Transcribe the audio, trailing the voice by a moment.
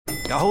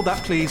Hold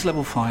that, please.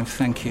 Level 5,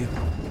 thank you.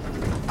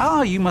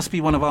 Ah, you must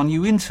be one of our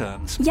new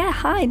interns. Yeah,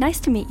 hi, nice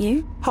to meet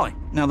you. Hi.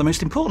 Now, the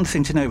most important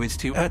thing to know is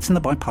to in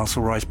the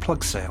biparcel rise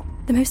plug sale.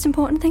 The most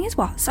important thing is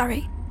what?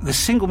 Sorry. The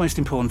single most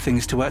important thing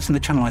is to in the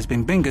channelized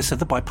bin bingus of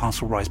the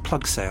biparcel rise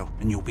plug sale,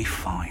 and you'll be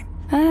fine.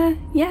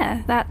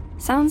 Yeah, that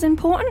sounds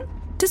important.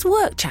 Does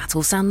work chat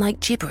all sound like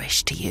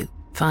gibberish to you?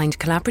 Find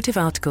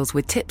collaborative articles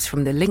with tips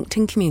from the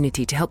LinkedIn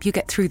community to help you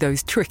get through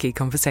those tricky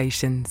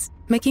conversations.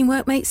 Making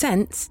work make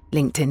sense?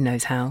 LinkedIn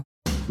knows how.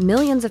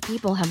 Millions of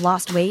people have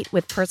lost weight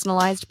with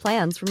personalized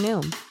plans from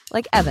Noom.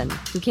 Like Evan,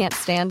 who can't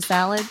stand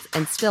salads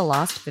and still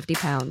lost 50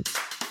 pounds.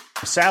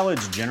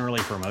 Salads generally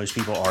for most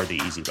people are the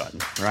easy button,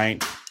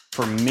 right?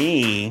 For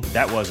me,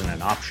 that wasn't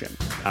an option.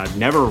 I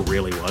never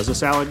really was a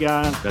salad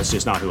guy. That's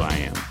just not who I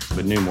am.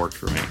 But Noom worked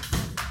for me.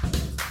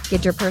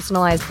 Get your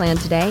personalized plan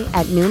today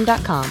at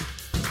Noom.com.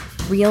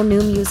 Real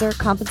Noom user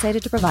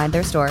compensated to provide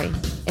their story.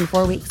 In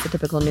 4 weeks, the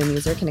typical Noom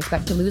user can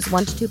expect to lose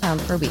 1 to 2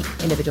 pounds per week.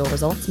 Individual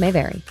results may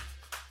vary.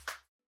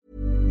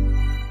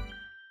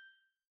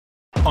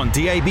 On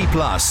DAB+,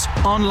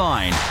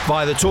 online,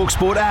 via the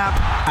TalkSport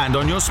app, and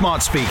on your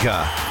smart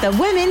speaker. The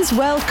Women's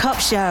World Cup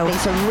show.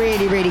 It's a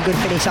really, really good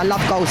finish. I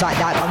love goals like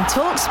that. On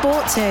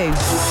TalkSport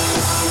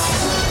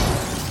 2.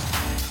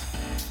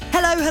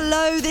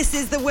 Hello, this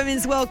is the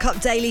Women's World Cup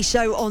Daily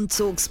Show on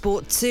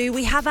TalkSport 2.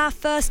 We have our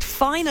first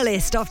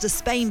finalist after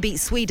Spain beat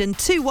Sweden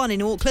 2-1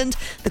 in Auckland.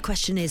 The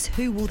question is,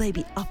 who will they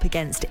be up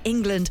against,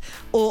 England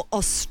or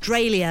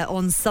Australia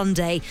on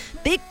Sunday?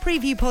 Big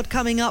preview pod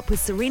coming up with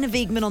Serena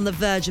Wiegmann on the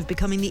verge of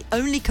becoming the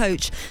only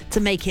coach to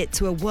make it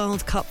to a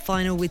World Cup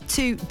final with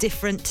 2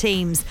 different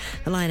teams.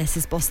 The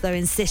Lionesses boss, though,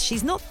 insists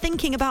she's not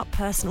thinking about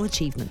personal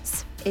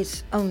achievements.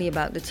 It's only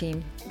about the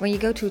team. When you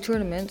go to a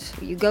tournament,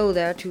 you go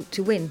there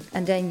to win,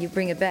 and then you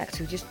bring it back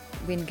to just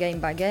win game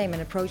by game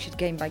and approach it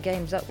game by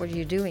game. Is that what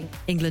you're doing?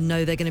 England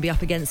know they're going to be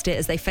up against it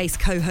as they face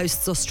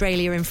co-hosts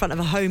Australia in front of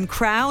a home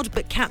crowd,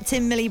 but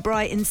captain Millie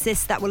Bright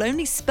insists that will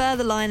only spur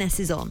the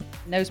Lionesses on.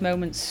 In those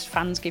moments,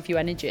 fans give you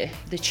energy.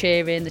 The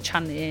cheering, the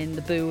chanting,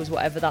 the boos,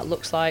 whatever that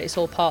looks like, it's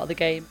all part of the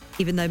game.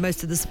 Even though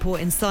most of the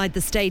support inside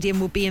the stadium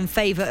will be in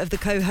favour of the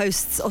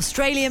co-hosts,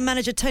 Australian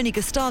manager Tony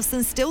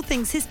Gustafsson still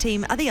thinks his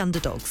team are the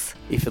underdogs.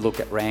 If you look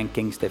at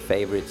rankings, they're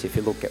favourites. If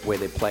you look at where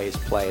their players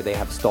play, they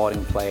have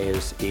starting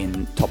players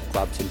in top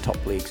clubs, in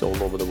top leagues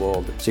all over the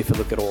world. So if you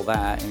look at all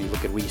that and you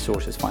look at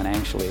resources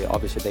financially,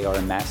 obviously they are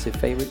a massive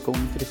favourite going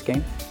into this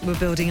game. We're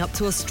building up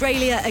to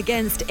Australia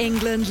against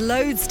England.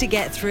 Loads to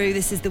get through.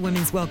 This is the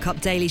Women's World Cup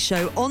Daily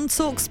Show on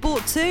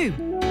TalkSport 2.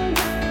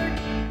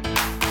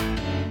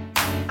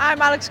 I'm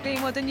Alex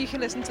Greenwood and you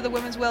can listen to the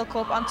Women's World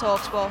Cup on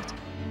TalkSport.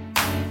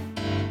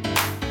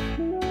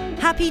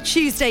 Happy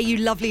Tuesday, you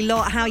lovely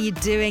lot. How are you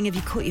doing? Have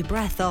you caught your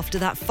breath after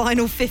that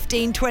final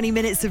 15-20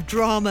 minutes of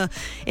drama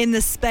in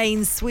the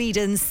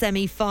Spain-Sweden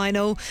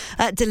semi-final?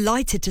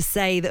 Delighted to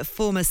say that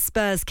former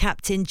Spurs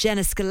captain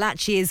Jenna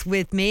Schillaci is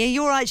with me. Are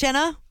you all right,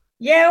 Jenna?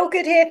 Yeah, all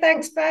good here.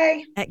 Thanks,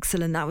 Faye.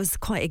 Excellent. That was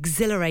quite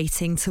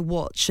exhilarating to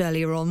watch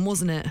earlier on,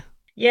 wasn't it?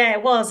 Yeah,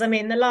 it was. I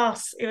mean,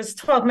 it was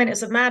 12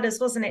 minutes of madness,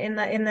 wasn't it,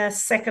 in the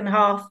second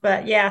half?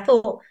 But yeah, I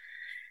thought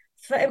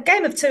a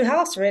game of 2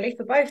 halves, really,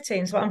 for both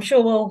teams. But I'm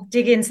sure we'll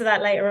dig into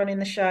that later on in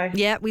the show.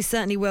 Yeah, we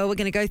certainly will. We're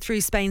going to go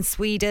through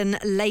Spain-Sweden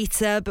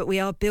later, but we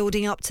are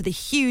building up to the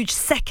huge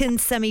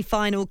second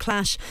semi-final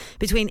clash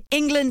between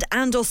England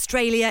and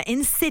Australia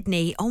in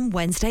Sydney on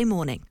Wednesday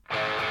morning.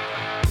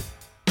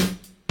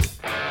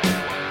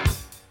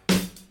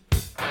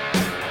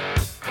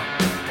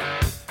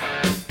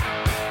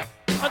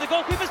 And the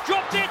goalkeeper's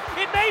dropped it.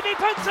 It may be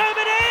punched home.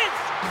 It is!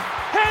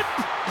 Hemp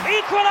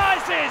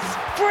equalises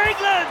for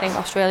England. I think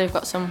Australia have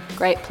got some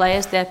great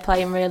players. They're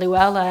playing really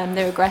well.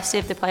 They're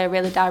aggressive. They play a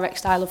really direct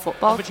style of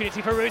football.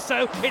 Opportunity for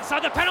Russo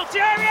inside the penalty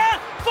area.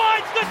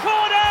 Finds the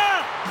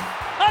corner.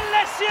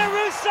 Alessia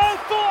Russo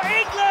for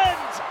England.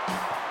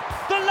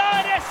 The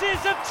Lionesses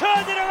have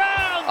turned it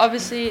around.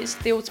 Obviously, it's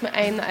the ultimate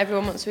aim that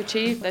everyone wants to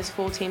achieve. There's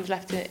 4 teams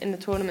left in the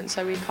tournament,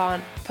 so we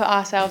can't put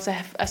ourselves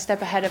a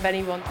step ahead of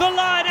anyone. The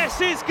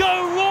Lionesses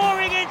go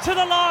roaring into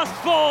the last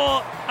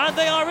 4, and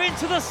they are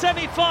into the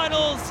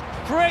semi-finals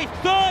for a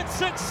 3rd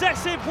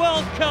successive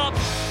World Cup.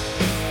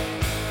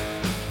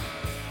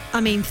 I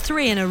mean,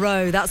 3 in a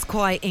row, that's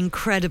quite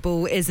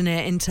incredible, isn't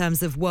it, in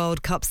terms of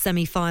World Cup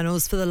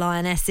semi-finals for the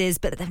Lionesses,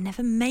 but they've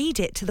never made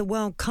it to the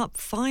World Cup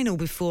final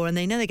before, and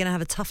they know they're going to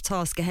have a tough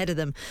task ahead of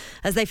them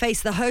as they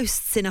face the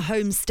hosts in a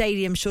home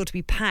stadium sure to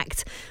be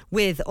packed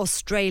with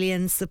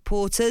Australian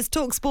supporters.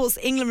 TalkSport's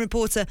England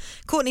reporter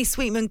Courtney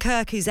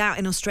Sweetman-Kirk, who's out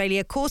in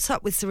Australia, caught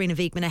up with Serena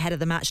Wiegmann ahead of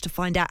the match to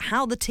find out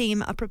how the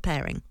team are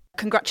preparing.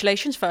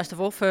 Congratulations, first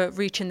of all, for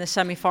reaching the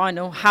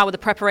semi-final. How are the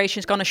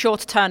preparations gone? A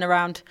shorter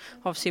turnaround,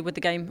 obviously, with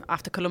the game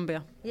after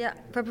Colombia. Yeah,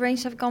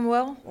 preparations have gone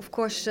well. Of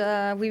course,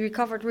 we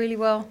recovered really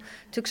well.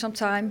 Took some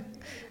time,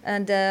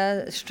 and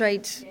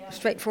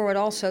straightforward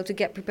also to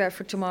get prepared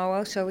for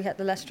tomorrow. So we had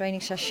the last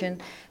training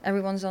session.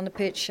 Everyone's on the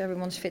pitch.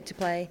 Everyone's fit to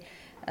play.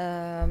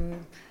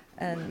 And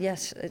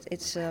yes,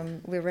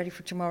 we're ready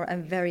for tomorrow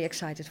and very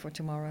excited for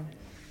tomorrow.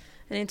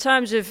 And in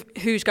terms of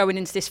who's going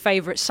into this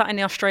favourites, sat in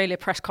the Australia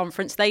press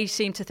conference, they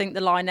seem to think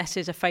the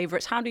Lionesses are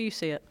favourites. How do you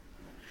see it?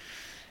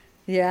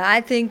 Yeah,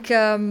 I think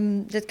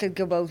that could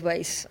go both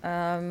ways.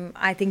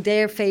 I think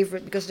they're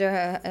favourite because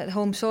they're at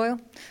home soil.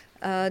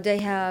 They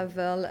have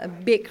a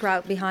big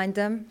crowd behind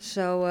them.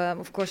 So,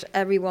 of course,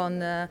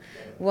 everyone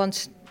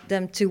wants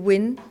them to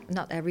win.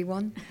 Not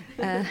everyone.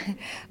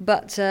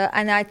 But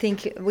and I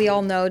think we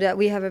all know that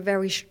we have a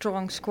very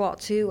strong squad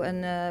too.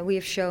 And we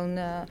have shown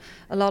a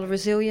lot of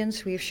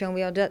resilience. We have shown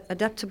we are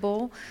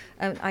adaptable.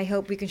 And I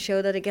hope we can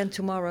show that again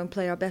tomorrow and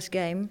play our best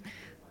game,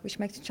 which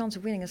makes the chance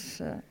of winning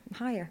us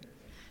higher.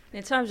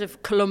 In terms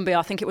of Colombia,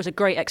 I think it was a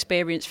great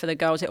experience for the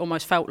girls. It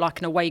almost felt like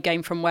an away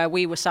game from where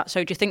we were sat.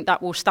 So do you think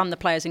that will stand the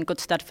players in good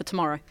stead for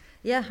tomorrow?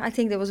 Yeah, I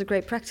think that was a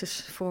great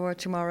practice for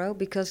tomorrow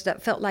because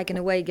that felt like an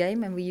away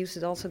game and we used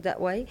it also that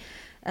way.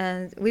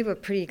 And we were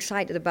pretty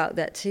excited about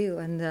that too,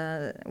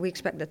 and we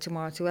expect that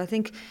tomorrow too. I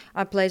think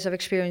our players have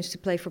experience to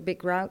play for big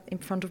crowd in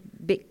front of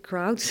big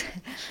crowds.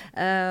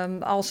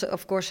 Also,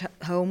 of course,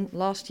 home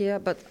last year,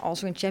 but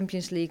also in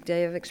Champions League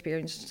they have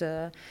experienced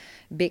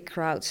big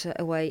crowds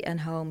away and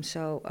home.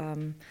 So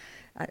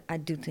I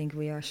do think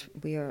we are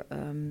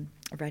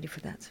ready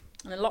for that.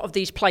 And a lot of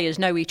these players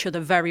know each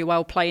other very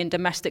well playing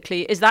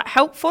domestically. Is that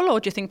helpful, or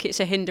do you think it's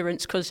a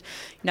hindrance? Because,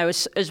 you know,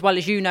 as well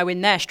as you know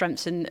in their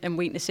strengths and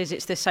weaknesses,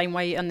 it's the same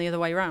way and the other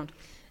way around.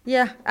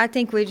 Yeah, I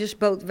think we're just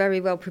both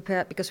very well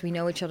prepared because we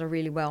know each other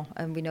really well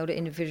and we know the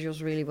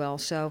individuals really well.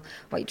 So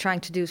what you're trying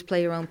to do is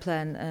play your own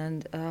plan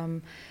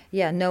and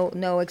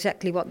know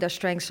exactly what their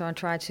strengths are and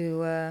try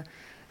to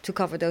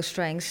cover those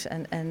strengths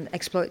and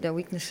exploit their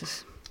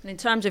weaknesses. And in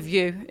terms of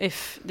you,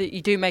 if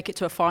you do make it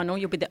to a final,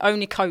 you'll be the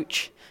only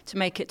coach to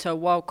make it to a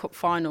World Cup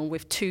final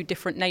with two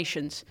different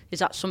nations. Is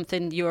that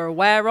something you're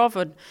aware of?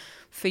 And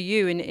for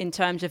you, in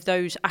terms of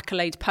those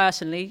accolades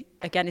personally,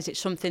 again, is it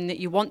something that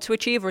you want to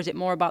achieve or is it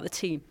more about the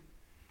team?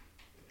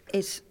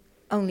 It's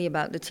only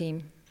about the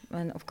team.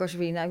 And of course,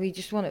 we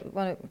just want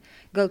to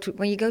go to.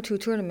 When you go to a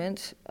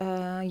tournament,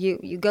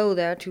 you go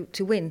there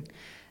to win,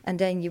 and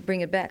then you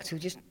bring it back to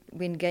just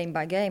win game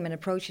by game and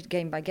approach it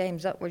game by game.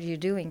 Is that what you're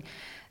doing?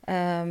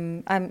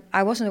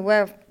 I wasn't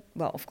aware of,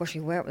 well, of course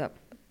you're aware of that.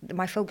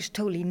 My focus is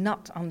totally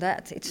not on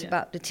that. It's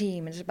about the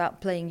team. It's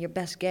about playing your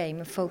best game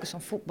and focus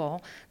on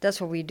football. That's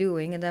what we're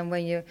doing. And then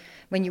when you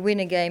win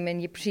a game and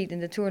you proceed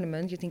in the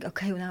tournament, you think,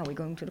 okay, well, now we're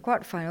going to the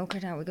quarterfinal. Okay,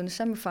 now we're going to the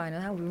semi-final.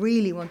 Now we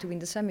really want to win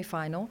the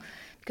semi-final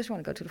because we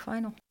want to go to the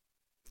final.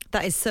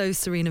 That is so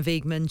Sarina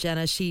Wiegman,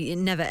 Jenna. She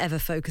never ever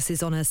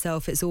focuses on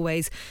herself. It's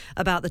always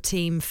about the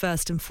team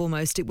first and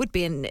foremost. It would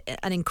be an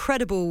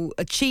incredible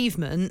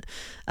achievement,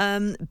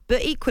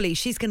 but equally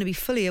she's going to be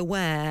fully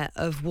aware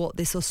of what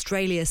this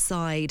Australia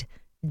side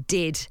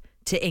did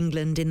to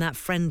England in that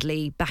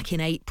friendly back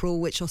in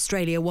April, which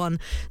Australia won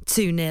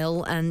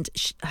 2-0, and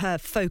her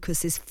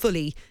focus is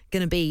fully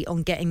going to be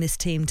on getting this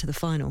team to the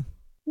final.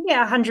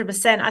 Yeah,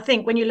 100%. I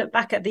think when you look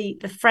back at the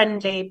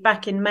friendly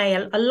back in May,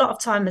 a lot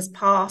of time has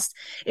passed.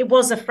 It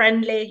was a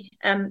friendly,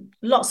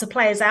 lots of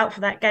players out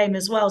for that game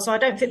as well. So I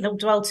don't think they'll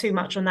dwell too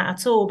much on that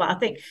at all. But I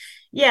think,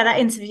 yeah, that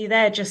interview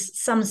there just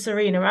sums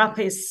Sarina up.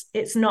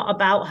 It's not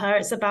about her,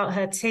 it's about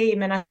her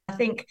team. And I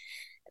think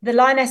the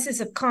Lionesses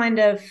have kind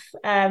of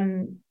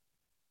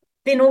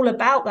been all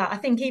about that. I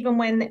think even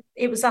when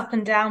it was up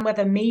and down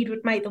whether Mead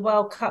would make the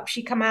World Cup,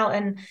 she come out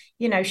and,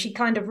 you know, she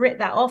kind of writ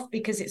that off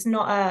because it's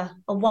not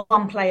a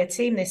one-player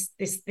team,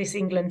 this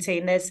England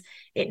team.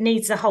 It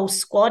needs a whole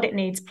squad. It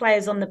needs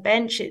players on the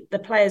bench. The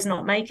players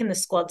not making the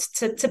squads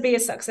to be a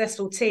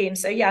successful team.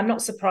 So, yeah, I'm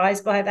not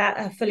surprised by that.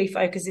 Her fully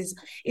focus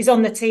is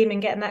on the team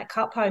and getting that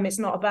cup home. It's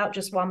not about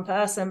just one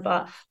person,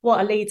 but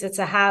what a leader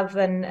to have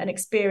and an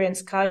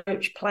experienced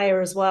coach, player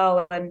as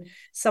well, and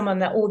someone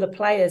that all the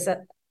players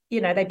that, you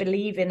know, they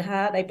believe in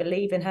her, they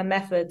believe in her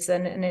methods,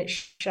 and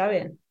it's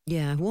showing.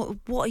 Yeah, what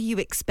are you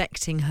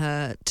expecting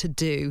her to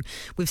do?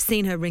 We've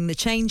seen her ring the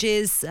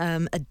changes,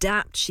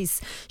 adapt.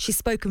 She's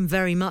spoken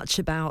very much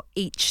about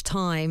each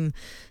time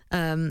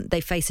they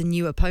face a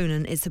new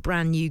opponent, it's a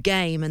brand new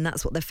game, and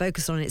that's what they're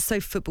focused on. It's so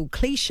football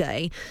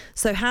cliche.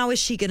 So how is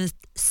she going to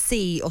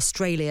see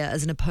Australia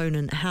as an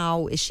opponent?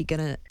 How is she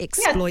going to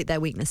exploit their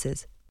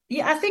weaknesses?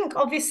 Yeah, I think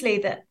obviously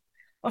that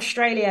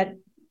Australia,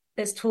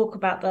 there's talk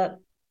about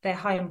their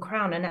home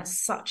crown, and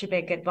that's such a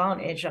big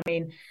advantage. I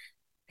mean,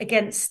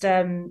 against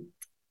when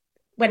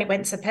it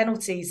went to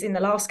penalties in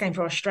the last game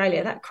for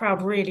Australia, that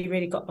crowd really,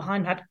 really got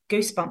behind, had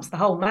goosebumps the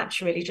whole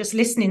match, really, just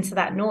listening to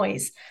that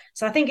noise.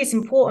 So I think it's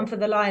important for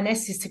the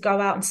Lionesses to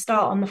go out and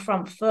start on the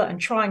front foot and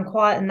try and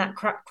quieten that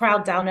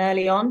crowd down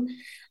early on.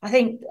 I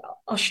think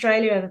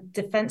Australia are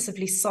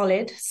defensively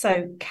solid,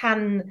 so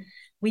can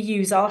we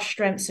use our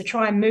strengths to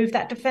try and move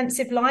that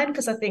defensive line?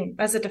 Because I think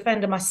as a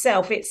defender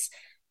myself, it's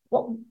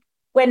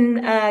when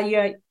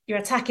your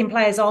attacking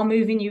players are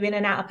moving you in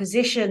and out of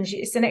positions,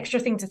 it's an extra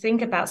thing to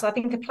think about. So I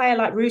think a player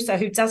like Russo,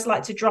 who does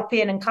like to drop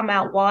in and come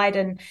out wide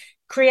and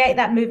create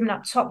that movement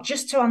up top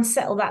just to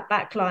unsettle that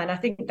back line, I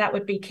think that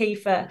would be key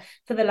for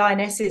the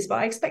Lionesses. But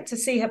I expect to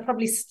see her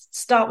probably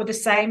start with the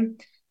same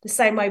the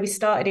same way we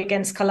started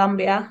against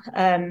Colombia.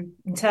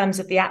 In terms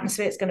of the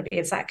atmosphere, it's going to be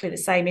exactly the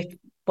same.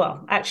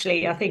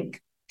 Actually, I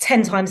think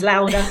 10 times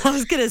louder. I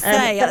was going to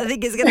say, I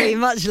think it's going to be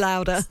much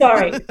louder.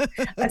 Sorry,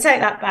 I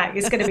take that back.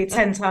 It's going to be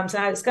 10 times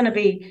louder.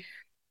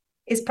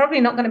 It's probably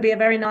not going to be a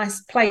very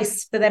nice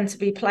place for them to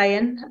be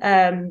playing.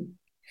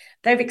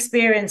 They've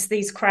experienced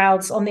these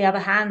crowds, on the other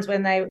hand,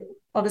 when they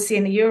obviously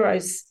in the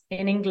Euros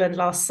in England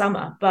last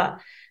summer, but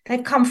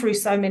they've come through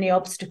so many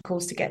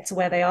obstacles to get to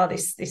where they are,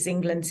 this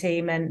England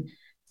team. And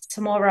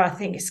tomorrow, I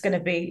think it's going to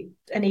be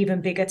an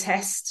even bigger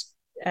test.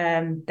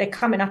 They're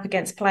coming up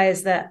against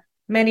players that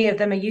many of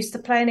them are used to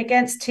playing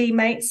against,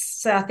 teammates.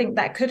 So I think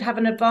that could have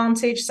an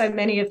advantage. So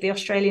many of the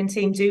Australian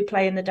team do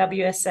play in the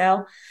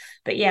WSL.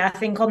 But yeah, I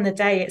think on the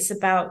day, it's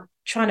about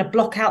trying to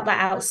block out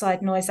that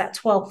outside noise, that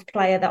 12th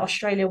player that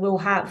Australia will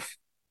have.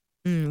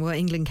 Well,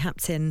 England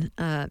captain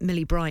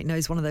Millie Bright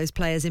knows one of those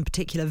players in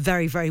particular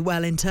very, very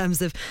well in terms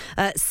of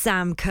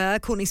Sam Kerr.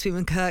 Courtney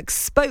Sweetman-Kirk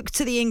spoke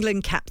to the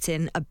England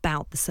captain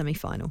about the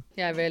semi-final.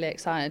 Yeah, really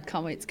excited.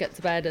 Can't wait to get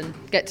to bed and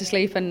get to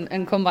sleep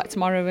and come back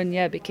tomorrow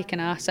and be kicking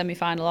our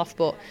semi-final off.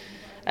 But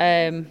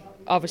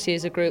obviously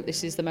as a group,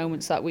 this is the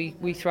moments that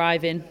we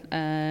thrive in.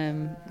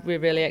 We're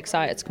really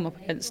excited to come up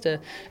against a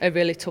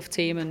really tough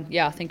team, and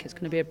I think it's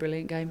going to be a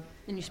brilliant game.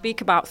 And you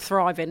speak about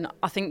thriving.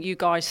 I think you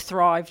guys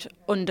thrived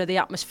under the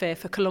atmosphere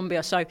for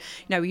Colombia. So,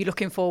 are you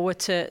looking forward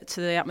to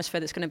the atmosphere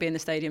that's going to be in the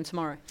stadium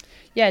tomorrow?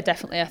 Yeah,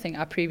 definitely. I think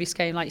our previous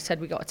game, like you said,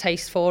 we got a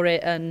taste for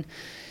it. And,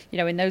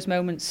 in those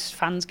moments,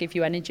 fans give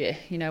you energy.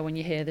 When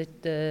you hear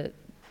the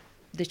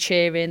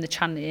cheering, the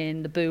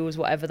chanting, the boos,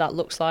 whatever that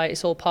looks like,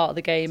 it's all part of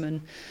the game.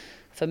 And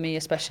for me,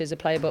 especially as a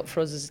player, but for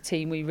us as a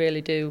team, we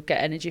really do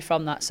get energy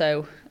from that.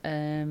 So,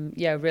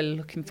 really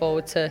looking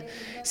forward to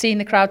seeing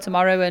the crowd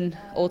tomorrow, and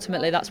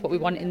ultimately that's what we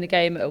want in the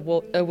game. At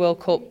a World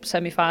Cup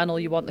semi-final,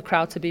 you want the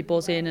crowd to be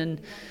buzzing,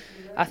 and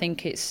I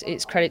think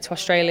it's credit to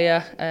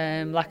Australia.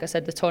 Like I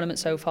said, the tournament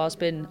so far has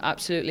been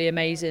absolutely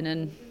amazing,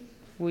 and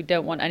we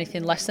don't want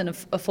anything less than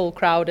a full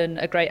crowd and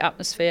a great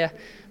atmosphere.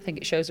 I think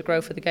it shows the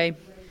growth of the game.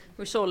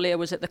 We saw Leah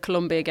was at the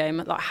Colombia game.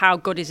 Like, how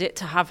good is it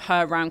to have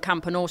her around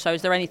camp? And also,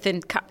 is there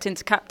anything captain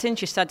to captain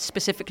she said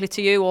specifically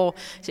to you, or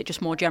is it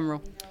just more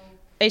general?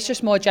 It's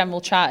just more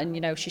general chat,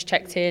 and she's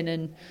checked in,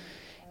 and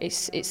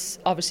it's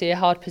obviously a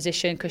hard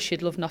position because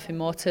she'd love nothing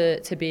more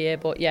to be here.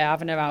 But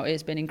having her out here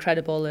has been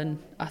incredible,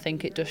 and I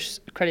think it does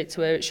credit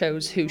to her. It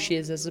shows who she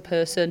is as a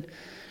person.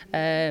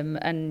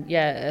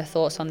 Her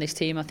thoughts on this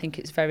team, I think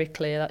it's very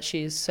clear that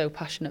she's so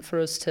passionate for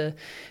us to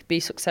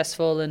be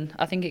successful, and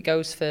I think it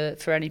goes for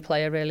any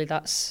player really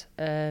that's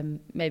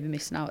maybe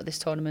missing out at this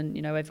tournament.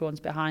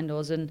 Everyone's behind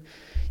us, and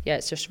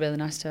it's just really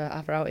nice to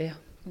have her out here.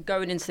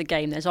 Going into the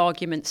game, there's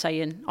arguments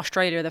saying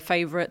Australia are the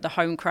favourite, the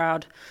home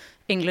crowd,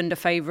 England are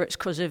favourites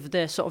because of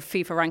the sort of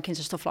FIFA rankings and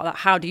stuff like that.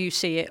 How do you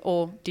see it,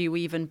 or do you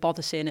even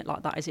bother seeing it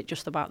like that? Is it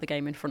just about the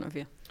game in front of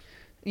you?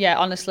 Yeah,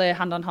 honestly,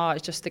 hand on heart,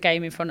 it's just the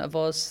game in front of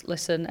us.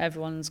 Listen,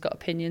 everyone's got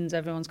opinions,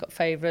 everyone's got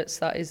favourites.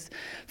 That is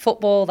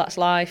football, that's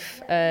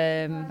life,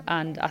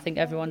 and I think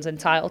everyone's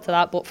entitled to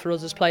that. But for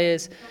us as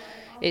players,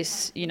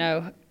 it's,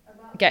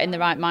 getting the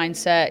right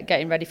mindset,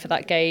 getting ready for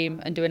that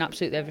game and doing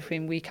absolutely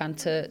everything we can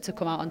to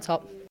come out on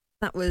top.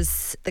 That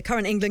was the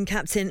current England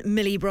captain,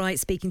 Millie Bright,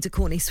 speaking to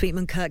Courtney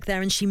Sweetman-Kirk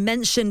there. And she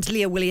mentioned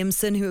Leah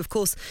Williamson, who, of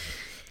course,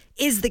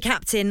 is the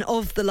captain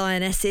of the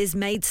Lionesses,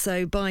 made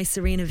so by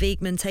Serena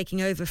Wiegman,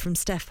 taking over from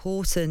Steph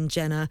Houghton,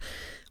 Jenna.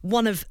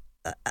 One of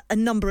a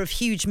number of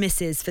huge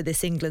misses for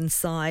this England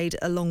side,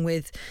 along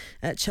with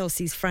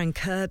Chelsea's Fran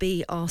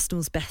Kirby,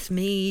 Arsenal's Beth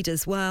Mead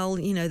as well.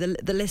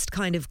 The list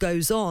kind of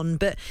goes on,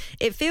 but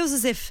it feels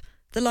as if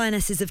the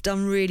Lionesses have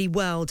done really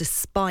well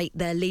despite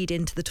their lead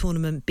into the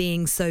tournament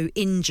being so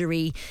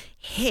injury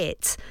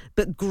hit,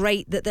 but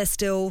great that they're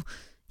still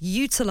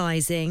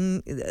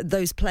utilising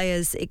those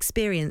players'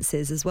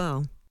 experiences as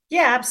well.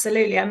 Yeah,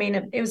 absolutely. I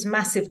mean, it was a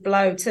massive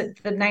blow to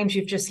the names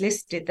you've just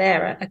listed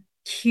there, are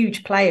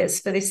huge players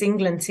for this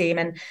England team,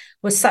 and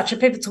was such a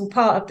pivotal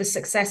part of the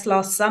success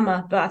last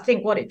summer. But I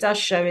think what it does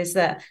show is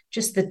that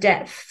just the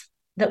depth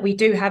that we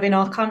do have in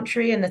our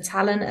country, and the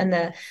talent and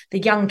the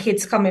young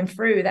kids coming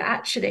through, that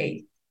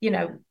actually,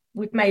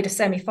 we've made a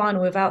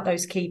semi-final without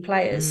those key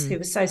players who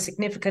were so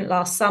significant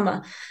last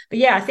summer. But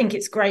I think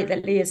it's great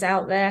that Leah's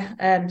out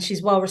there.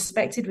 She's well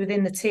respected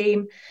within the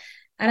team.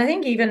 And I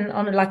think even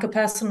on a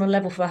personal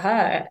level for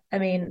her, I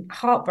mean,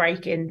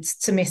 heartbreaking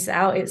to miss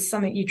out. It's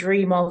something you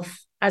dream of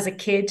as a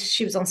kid.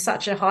 She was on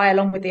such a high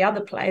along with the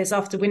other players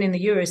after winning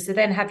the Euros, to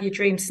then have your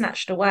dream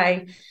snatched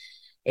away.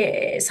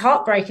 It's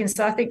heartbreaking.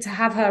 So I think to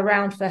have her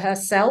around for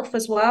herself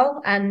as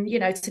well, and,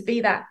 to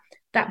be that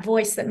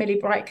voice that Millie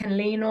Bright can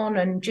lean on,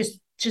 and just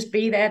just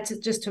be there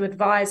to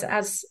advise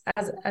as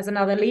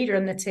another leader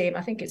in the team.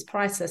 I think it's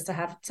priceless to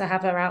have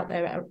her out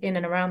there in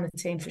and around the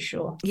team for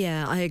sure.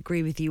 Yeah, I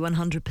agree with you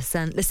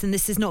 100%. Listen,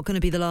 this is not going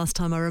to be the last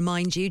time I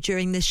remind you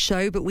during this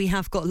show, but we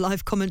have got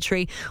live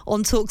commentary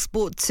on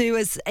TalkSport 2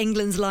 as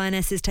England's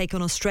Lionesses take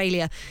on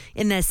Australia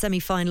in their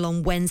semi-final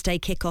on Wednesday.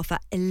 Kick-off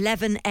at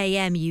 11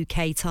 a.m.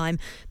 UK time.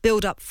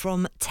 Build up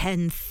from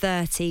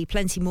 10:30.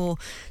 Plenty more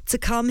to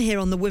come here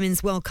on the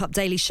Women's World Cup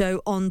Daily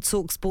Show on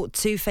TalkSport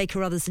 2. Faye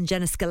Carruthers and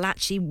Jenna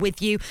Scalacci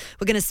with you.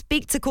 We're going to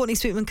speak to Courtney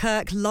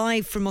Sweetman-Kirk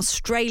live from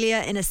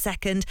Australia in a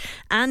second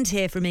and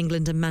hear from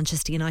England and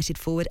Manchester United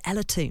forward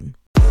Ella Toone.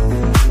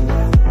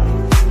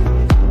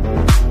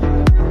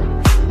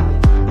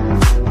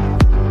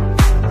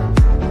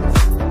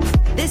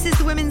 This is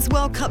the Women's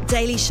World Cup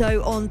Daily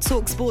Show on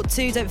TalkSport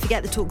 2. Don't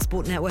forget the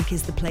TalkSport network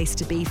is the place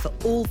to be for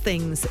all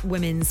things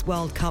Women's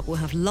World Cup. We'll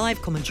have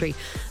live commentary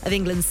of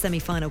England's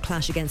semi-final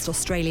clash against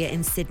Australia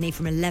in Sydney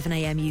from 11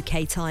 a.m.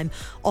 UK time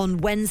on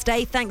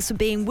Wednesday. Thanks for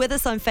being with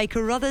us. I'm Faye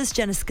Carruthers.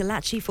 Jenna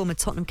Scalacci, former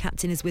Tottenham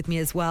captain, is with me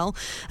as well.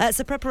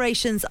 So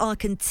preparations are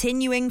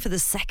continuing for the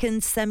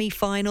second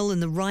semi-final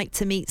and the right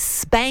to meet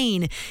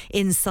Spain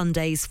in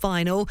Sunday's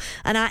final.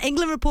 And our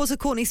England reporter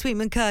Courtney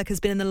Sweetman-Kirk has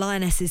been in the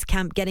Lionesses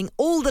camp getting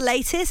all the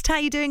latest. How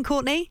are you doing,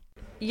 Courtney?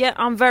 Yeah,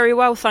 I'm very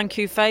well, thank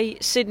you, Faye.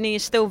 Sydney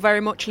is still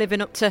very much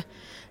living up to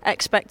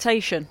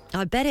expectation.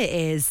 I bet it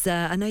is.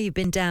 I know you've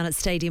been down at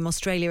Stadium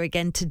Australia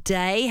again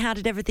today. How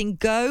did everything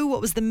go?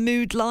 What was the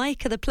mood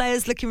like? Are the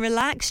players looking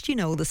relaxed? You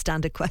know all the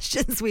standard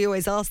questions we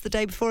always ask the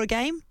day before a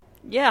game.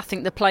 Yeah, I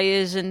think the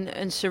players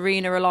and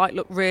Serena alike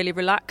look really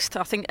relaxed.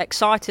 I think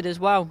excited as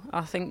well.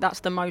 I think that's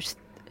the most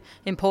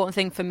important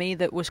thing for me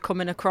that was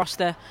coming across.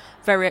 They're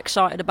very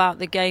excited about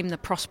the game, the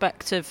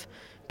prospect of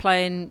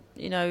playing,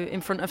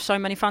 in front of so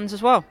many fans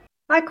as well.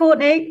 Hi,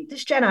 Courtney. This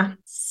is Jenna.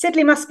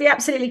 Sydney must be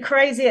absolutely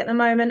crazy at the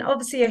moment.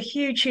 Obviously, a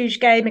huge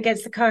game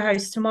against the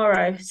co-host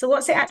tomorrow. So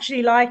what's it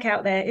actually like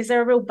out there? Is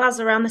there a real buzz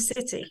around the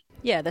city?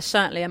 Yeah, there's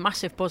certainly a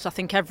massive buzz. I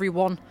think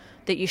everyone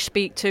that you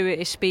speak to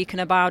is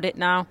speaking about it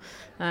now.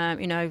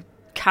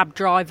 Cab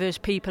drivers,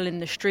 people in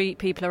the street,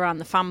 people around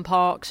the fan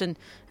parks and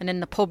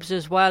in the pubs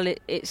as well.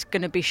 It's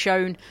going to be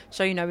shown.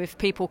 So, if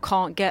people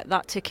can't get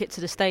that ticket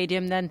to the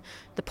stadium, then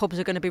the pubs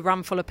are going to be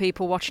rammed full of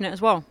people watching it as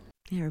well.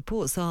 Yeah,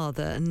 reports are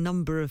that a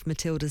number of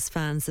Matilda's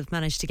fans have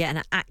managed to get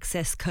an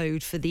access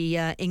code for the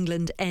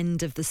England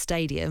end of the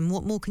stadium.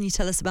 What more can you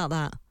tell us about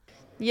that?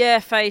 Yeah,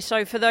 Faye,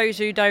 so for those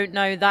who don't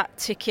know, that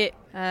ticket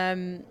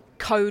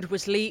code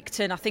was leaked,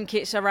 and I think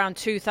it's around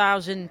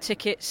 2,000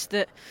 tickets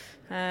that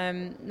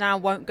now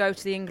won't go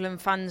to the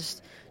England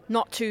fans.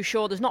 Not too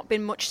sure. There's not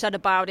been much said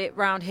about it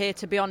round here,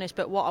 to be honest,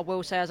 but what I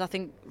will say is I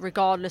think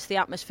regardless, the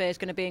atmosphere is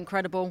going to be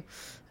incredible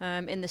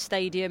in the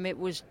stadium. It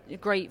was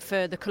great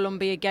for the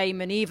Colombia game,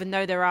 and even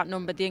though they're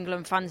outnumbered, the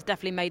England fans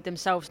definitely made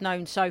themselves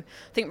known. So I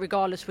think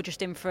regardless, we're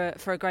just in for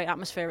a great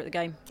atmosphere at the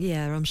game.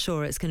 Yeah, I'm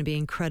sure it's going to be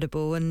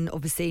incredible. And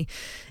obviously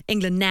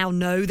England now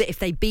know that if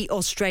they beat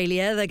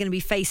Australia, they're going to be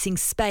facing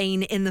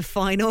Spain in the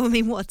final. I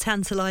mean, what a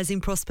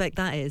tantalising prospect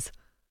that is.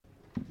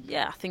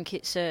 Yeah, I think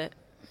it's a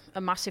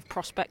massive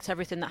prospect,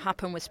 everything that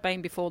happened with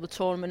Spain before the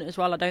tournament as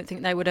well. I don't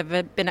think they would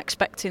have been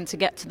expecting to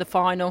get to the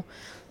final.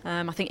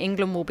 I think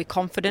England will be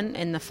confident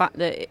in the fact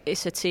that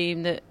it's a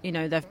team that,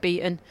 they've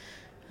beaten.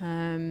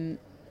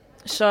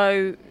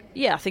 So,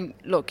 yeah, I think,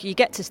 look, you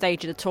get to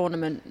stage of the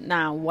tournament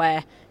now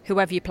where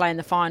whoever you play in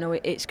the final,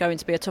 it's going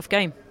to be a tough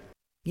game.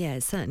 Yeah,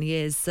 it certainly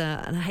is.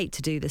 And I hate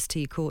to do this to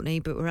you, Courtney,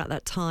 but we're at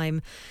that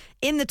time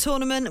in the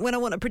tournament when I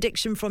want a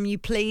prediction from you,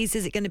 please.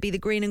 Is it going to be the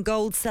green and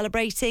gold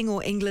celebrating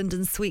or England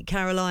and Sweet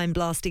Caroline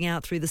blasting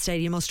out through the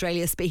Stadium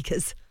Australia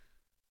speakers?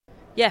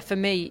 Yeah, for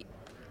me,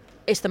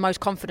 it's the most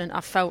confident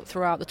I've felt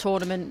throughout the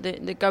tournament.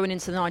 Going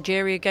into the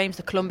Nigeria games,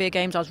 the Colombia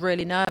games, I was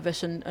really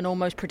nervous and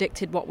almost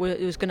predicted what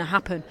was going to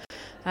happen.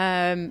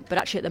 But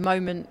actually at the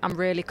moment, I'm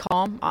really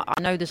calm. I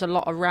know there's a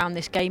lot around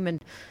this game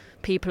and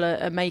people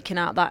are making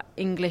out that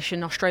English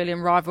and Australian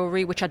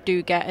rivalry, which I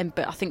do get,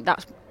 but I think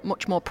that's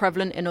much more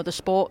prevalent in other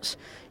sports.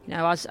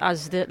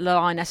 As the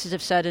Lionesses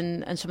have said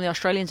and some of the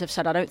Australians have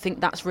said, I don't think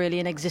that's really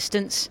in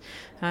existence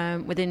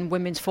within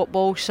women's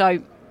football.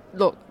 So,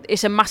 look,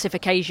 it's a massive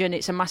occasion,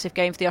 it's a massive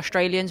game for the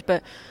Australians,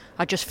 but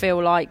I just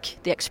feel like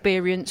the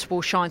experience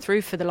will shine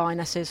through for the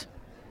Lionesses.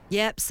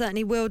 Yep,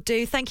 certainly will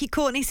do. Thank you,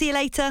 Courtney. See you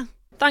later.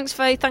 Thanks,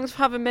 Faye. Thanks for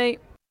having me.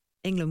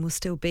 England will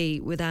still be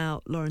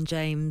without Lauren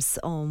James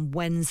on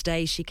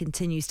Wednesday. She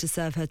continues to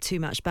serve her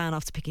 2-match ban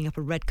after picking up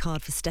a red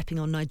card for stepping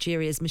on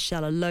Nigeria's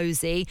Michelle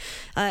Alozie.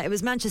 It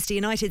was Manchester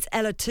United's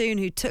Ella Toone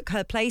who took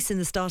her place in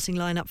the starting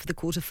lineup for the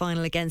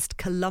quarter-final against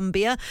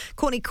Colombia.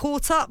 Courtney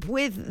caught up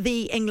with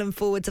the England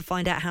forward to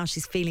find out how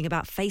she's feeling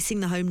about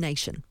facing the home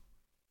nation.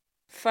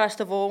 First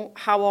of all,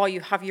 how are you?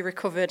 Have you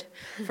recovered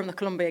from the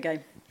Colombia game?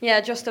 Yeah,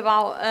 just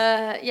about.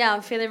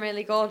 I'm feeling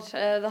really good.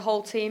 The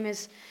whole team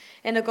is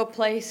in a good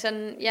place,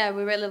 and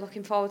we're really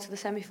looking forward to the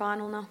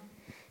semi-final now.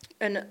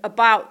 And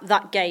about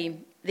that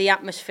game, the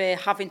atmosphere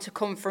having to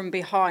come from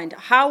behind,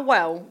 how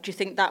well do you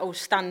think that will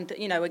stand,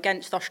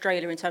 against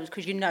Australia in terms,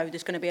 because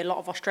there's going to be a lot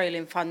of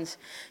Australian fans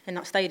in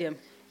that stadium?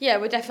 Yeah,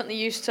 we're definitely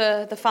used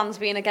to the fans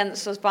being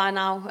against us by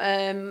now.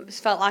 It's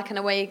felt like an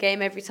away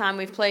game every time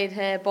we've played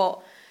here,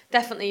 but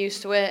definitely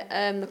used to it.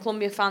 The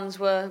Columbia fans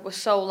were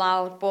so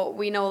loud, but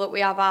we know that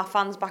we have our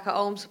fans back at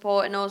home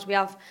supporting us. We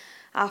have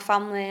our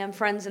family and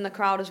friends in the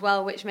crowd as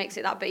well, which makes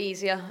it that bit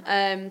easier.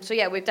 So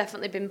yeah, we've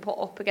definitely been put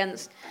up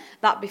against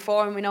that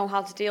before, and we know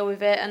how to deal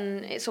with it,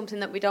 and it's something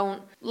that we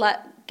don't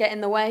let get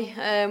in the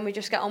way. We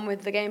just get on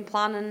with the game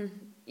plan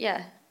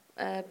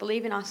and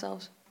believe in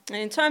ourselves. And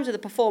in terms of the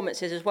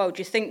performances as well, do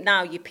you think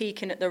now you're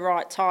peaking at the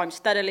right time,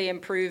 steadily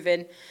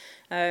improving?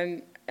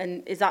 And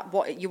is that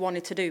what you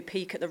wanted to do,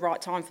 peak at the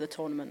right time for the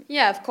tournament?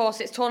 Yeah, of course,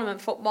 it's tournament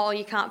football.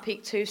 You can't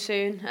peak too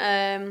soon.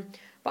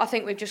 But I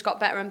think we've just got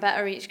better and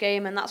better each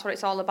game, and that's what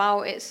it's all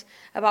about. It's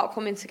about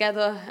coming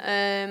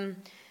together,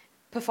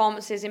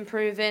 performances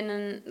improving,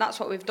 and that's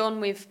what we've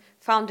done. We've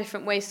found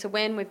different ways to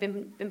win. We've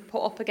been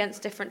put up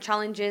against different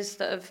challenges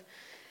that have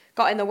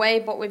got in the way,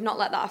 but we've not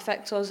let that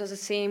affect us as a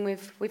team.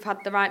 We've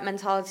had the right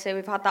mentality,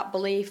 we've had that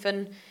belief,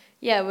 and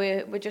yeah,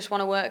 we just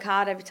want to work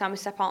hard every time we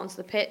step out onto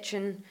the pitch,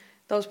 and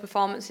those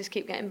performances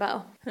keep getting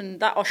better.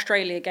 And that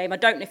Australia game, I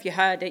don't know if you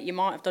heard it, you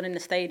might have done in the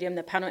stadium,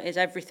 the penalties,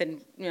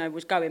 everything,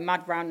 was going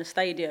mad round the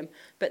stadium.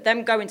 But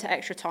them going to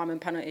extra time and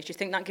penalties, do you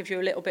think that gives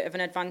you a little bit of an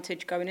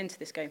advantage going into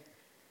this game?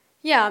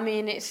 Yeah, I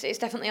mean, it's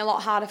definitely a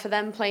lot harder for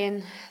them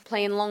playing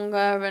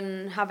longer,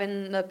 and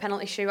having the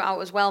penalty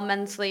shootout as well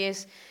mentally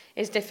is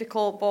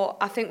difficult, but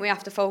I think we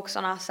have to focus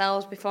on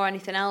ourselves before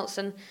anything else.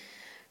 And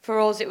for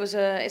us,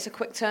 it's a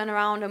quick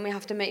turnaround, and we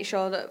have to make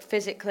sure that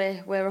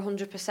physically we're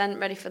 100%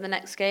 ready for the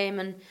next game,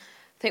 and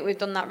I think we've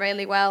done that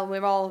really well.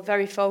 We're all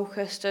very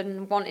focused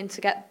and wanting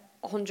to get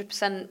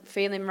 100%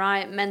 feeling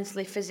right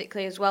mentally,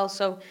 physically as well,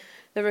 so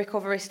the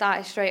recovery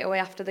started straight away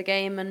after the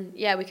game, and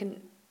yeah, we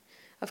can,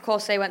 of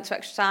course they went to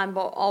extra time,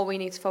 but all we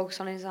need to focus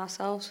on is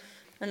ourselves.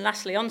 And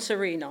lastly, on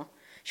Serena,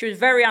 she was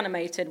very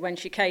animated when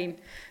she came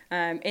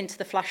into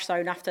the flash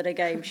zone after the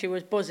game. She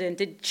was buzzing.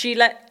 Did she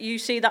let you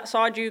see that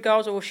side, you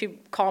girls, or was she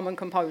calm and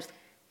composed?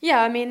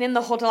 Yeah, I mean, in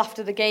the huddle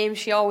after the game,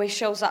 she always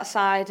shows that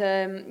side.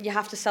 You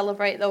have to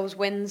celebrate those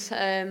wins.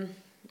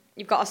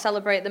 You've got to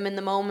celebrate them in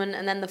the moment,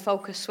 and then the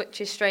focus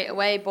switches straight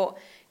away. But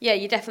yeah,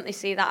 you definitely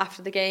see that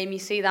after the game. You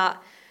see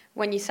that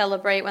when you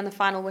celebrate, when the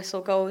final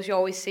whistle goes, you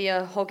always see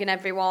her hugging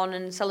everyone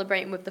and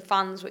celebrating with the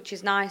fans, which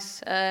is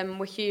nice.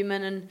 We're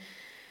human, and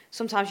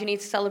sometimes you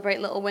need to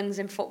celebrate little wins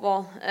in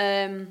football.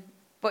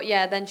 But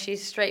yeah, then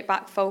she's straight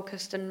back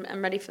focused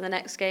and ready for the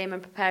next game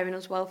and preparing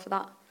us well for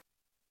that.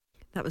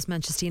 That was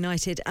Manchester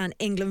United and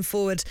England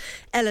forward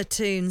Ella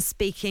Toone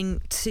speaking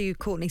to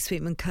Courtney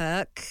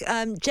Sweetman-Kirk.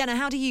 Jenna,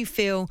 how do you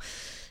feel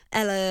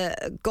Ella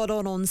got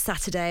on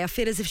Saturday? I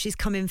feel as if she's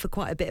come in for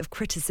quite a bit of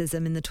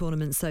criticism in the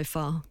tournament so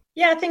far.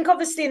 Yeah, I think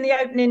obviously in the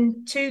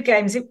opening two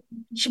games,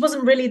 she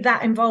wasn't really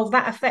that involved,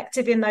 that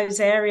effective in those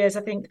areas.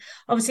 I think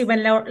obviously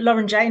when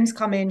Lauren James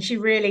come in, she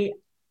really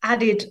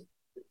added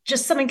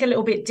just something a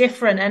little bit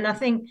different. And I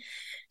think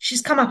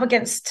she's come up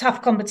against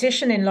tough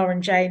competition in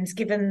Lauren James,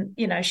 given,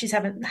 she's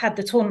haven't had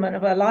the tournament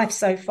of her life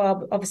so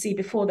far, obviously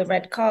before the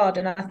red card.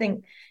 And I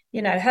think,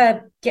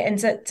 her getting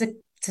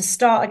to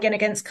start again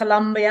against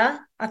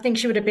Colombia, I think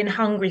she would have been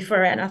hungry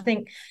for it. And I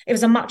think it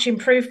was a much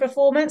improved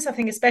performance. I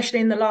think especially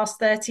in the last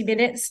 30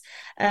 minutes,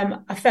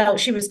 I felt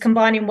she was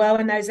combining well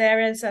in those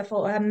areas. I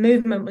thought her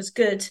movement was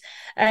good.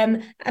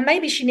 And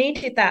maybe she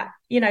needed that.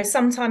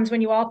 Sometimes when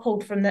you are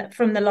pulled from the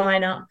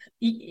lineup,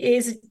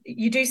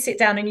 you do sit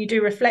down and you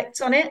do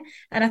reflect on it.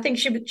 And I think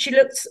she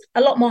looked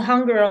a lot more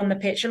hungrier on the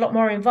pitch, a lot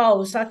more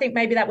involved. So I think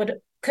maybe that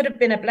could have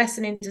been a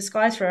blessing in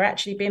disguise for her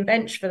actually being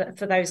benched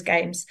for those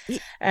games.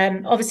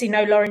 Obviously,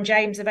 no Lauren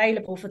James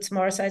available for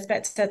tomorrow, so it's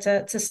better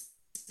to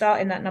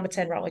start in that number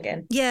 10 role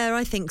again. Yeah,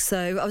 I think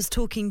so. I was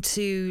talking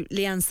to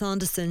Leanne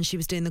Sanderson. She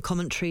was doing the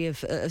commentary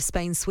of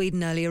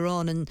Spain-Sweden earlier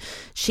on, and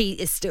she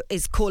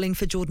is calling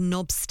for Jordan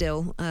Nobbs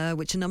still,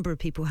 which a number of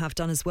people have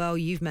done as well.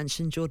 You've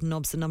mentioned Jordan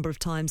Nobbs a number of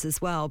times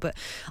as well. But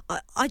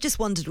I just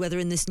wondered whether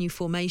in this new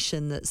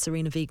formation that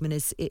Sarina Wiegman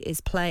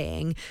is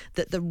playing,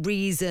 that the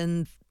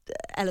reason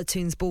Ella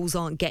Toone's balls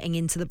aren't getting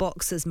into the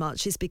box as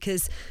much is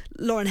because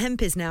Lauren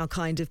Hemp is now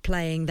kind of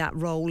playing that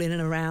role in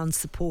and around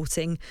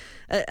supporting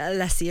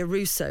Alessia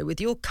Russo.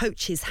 With your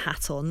coach's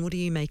hat on, what do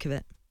you make of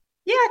it?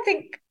 Yeah, I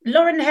think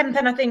Lauren Hemp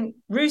and I think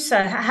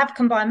Russo have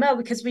combined well,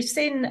 because we've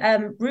seen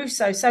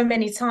Russo so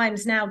many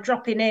times now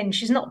dropping in.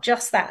 She's not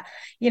just that,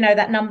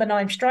 that number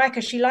 9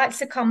 striker. She likes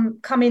to come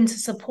in to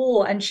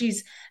support, and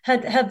she's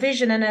her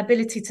vision and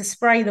ability to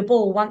spray the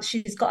ball once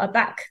she's got her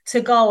back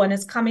to goal and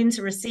has come in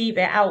to receive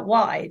it out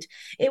wide.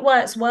 It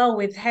works well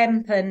with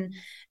Hemp, and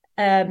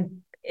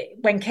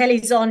when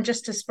Kelly's on,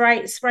 just to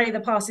spray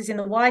the passes in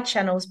the wide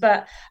channels.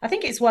 But I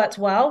think it's worked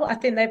well. I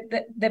think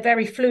they're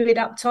very fluid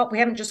up top. We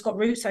haven't just got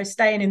Russo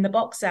staying in the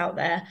box out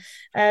there.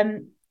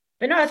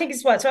 But no, I think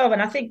it's worked well.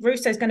 And I think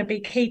Russo's going to be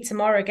key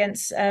tomorrow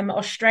against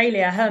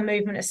Australia, her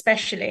movement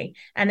especially,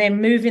 and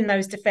then moving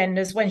those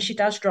defenders when she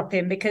does drop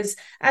in. Because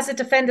as a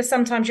defender,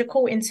 sometimes you're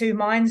caught in two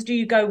minds. Do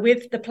you go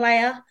with the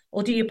player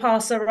or do you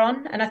pass her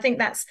on? And I think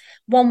that's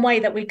one way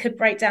that we could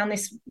break down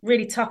this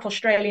really tough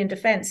Australian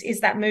defence, is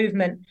that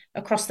movement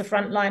across the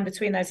front line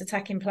between those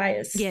attacking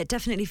players. Yeah, it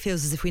definitely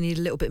feels as if we need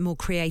a little bit more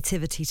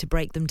creativity to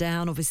break them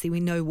down. Obviously, we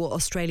know what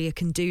Australia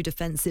can do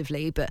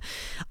defensively, but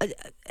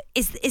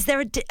is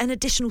there an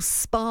additional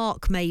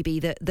spark maybe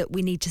that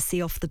we need to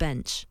see off the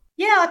bench?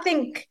 Yeah, I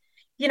think,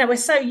 we're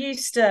so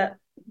used to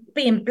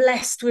being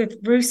blessed with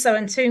Russo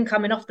and Toon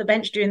coming off the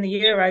bench during the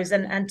Euros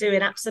and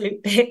doing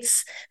absolute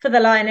bits for the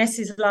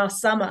Lionesses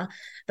last summer.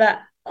 But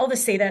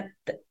obviously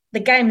the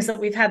games that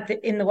we've had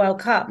in the World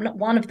Cup, not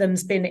one of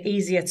them's been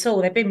easy at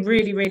all. They've been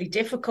really, really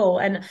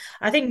difficult. And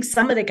I think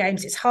some of the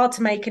games, it's hard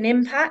to make an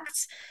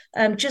impact,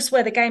 just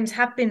where the games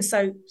have been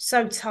so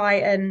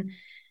tight, and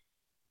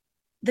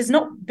there's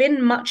not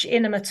been much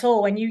in them at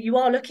all. And you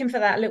are looking for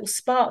that little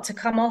spark to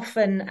come off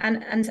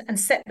and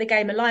set the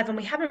game alive. And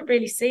we haven't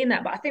really seen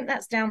that. But I think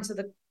that's down to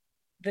the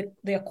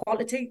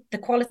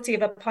quality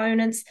of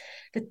opponents,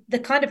 the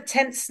kind of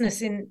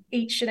tenseness in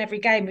each and every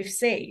game we've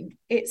seen.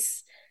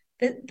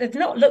 They've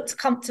not looked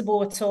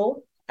comfortable at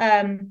all.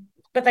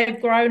 But they've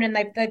grown and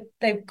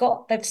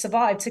they've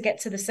survived to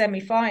get to the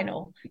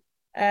semi-final.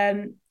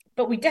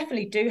 But we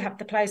definitely do have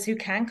the players who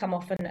can come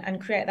off and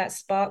create that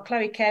spark.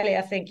 Chloe Kelly,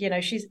 I think,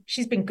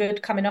 she's been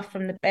good coming off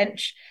from the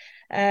bench.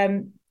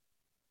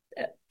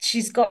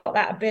 She's got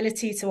that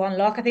ability to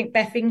unlock. I think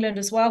Beth England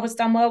as well has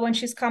done well when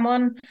she's come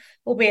on,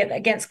 albeit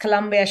against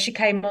Colombia, she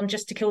came on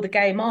just to kill the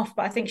game off.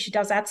 But I think she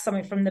does add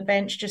something from the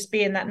bench, just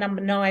being that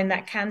number 9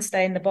 that can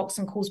stay in the box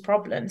and cause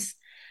problems.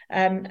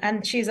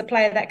 And she's a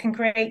player that can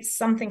create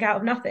something out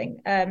of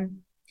nothing.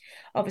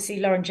 Obviously,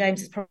 Lauren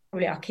James is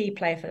probably our key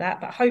player for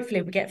that, but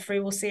hopefully we get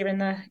through. We'll see her in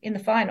the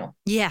final.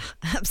 Yeah,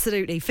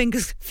 absolutely.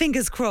 Fingers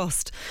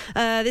crossed.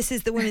 This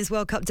is the Women's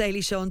World Cup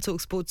Daily Show on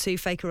TalkSport 2.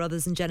 Faye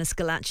Carruthers and Jenna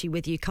Scalacci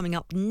with you. Coming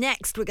up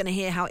next, we're going to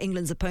hear how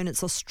England's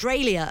opponents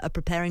Australia are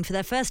preparing for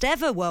their first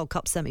ever World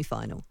Cup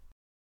semi-final.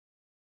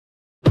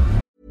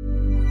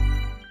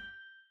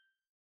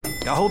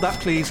 Hold that,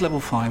 please. Level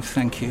 5,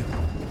 thank you.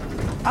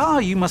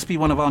 You must be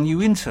one of our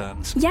new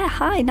interns. Yeah,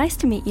 hi, nice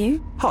to meet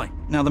you. Hi.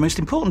 Now, the most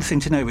important thing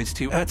to know is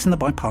to in the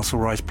Biparcel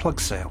Rise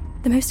plug sale.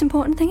 The most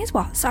important thing is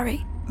what?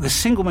 Sorry. The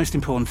single most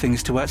important thing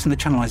is to in the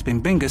Channelized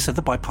Bin Bingus of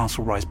the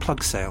Biparcel Rise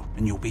plug sale,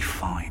 and you'll be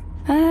fine.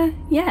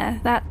 Yeah,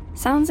 that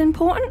sounds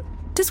important.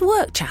 Does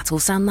work chat all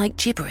sound like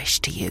gibberish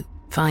to you?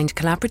 Find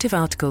collaborative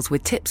articles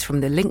with tips from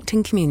the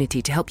LinkedIn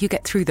community to help you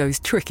get through those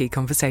tricky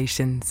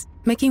conversations.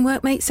 Making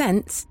work make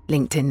sense?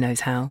 LinkedIn knows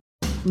how.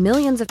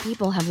 Millions of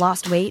people have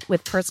lost weight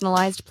with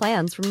personalized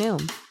plans from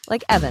Noom.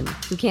 Like Evan,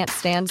 who can't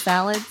stand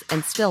salads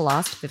and still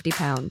lost 50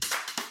 pounds.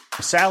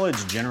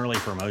 Salads generally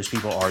for most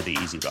people are the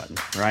easy button,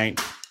 right?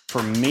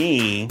 For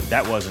me,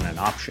 that wasn't an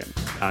option.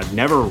 I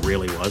never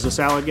really was a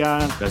salad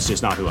guy. That's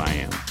just not who I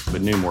am.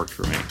 But Noom worked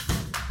for me.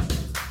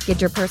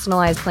 Get your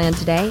personalized plan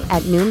today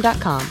at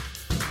Noom.com.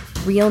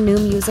 Real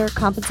Noom user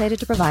compensated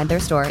to provide their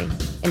story.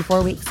 In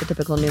 4 weeks, the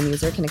typical Noom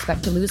user can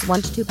expect to lose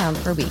 1 to 2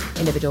 pounds per week.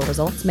 Individual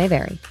results may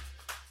vary.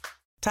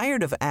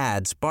 Tired of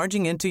ads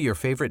barging into your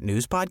favorite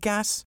news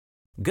podcasts?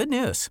 Good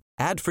news.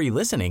 Ad-free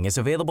listening is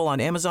available on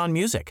Amazon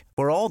Music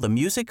for all the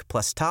music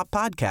plus top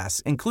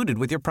podcasts included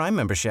with your Prime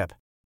membership.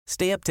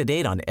 Stay up to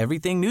date on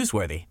everything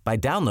newsworthy by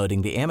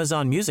downloading the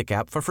Amazon Music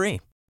app for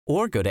free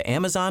or go to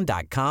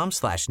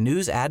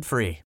amazon.com/news ad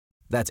free.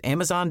 That's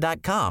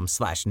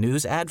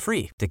amazon.com/news ad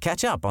free to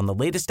catch up on the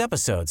latest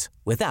episodes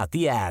without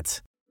the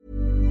ads.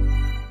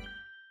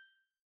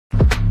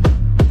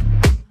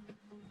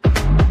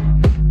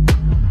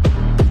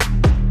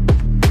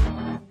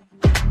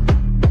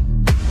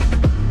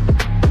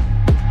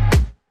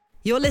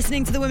 You're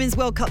listening to the Women's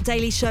World Cup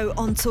Daily Show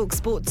on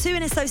TalkSport 2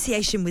 in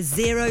association with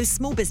Xero,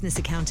 small business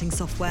accounting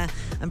software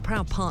and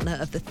proud partner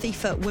of the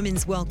FIFA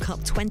Women's World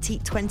Cup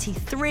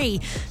 2023.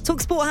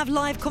 TalkSport have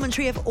live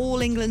commentary of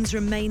all England's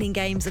remaining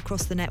games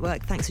across the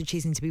network. Thanks for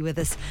choosing to be with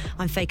us.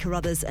 I'm Faye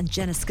Carruthers and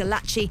Jenna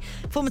Scalacci,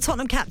 former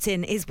Tottenham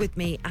captain, is with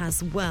me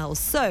as well.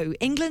 So,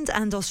 England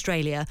and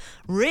Australia,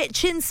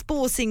 rich in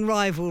sporting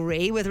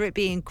rivalry, whether it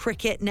be in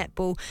cricket,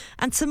 netball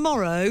and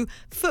tomorrow,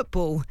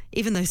 football,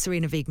 even though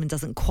Serena Wiegman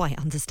doesn't quite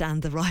understand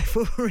the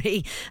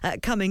rivalry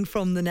coming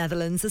from the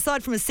Netherlands.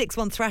 Aside from a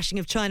 6-1 thrashing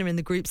of China in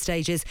the group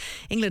stages,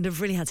 England have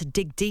really had to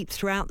dig deep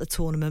throughout the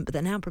tournament, but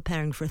they're now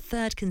preparing for a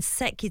third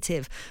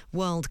consecutive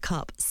World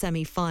Cup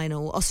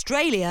semi-final.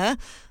 Australia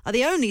are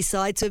the only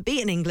side to have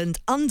beaten England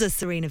under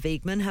Serena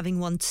Wiegman, having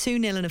won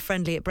 2-0 in a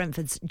friendly at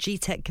Brentford's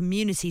G-Tech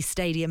Community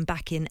Stadium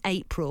back in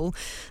April.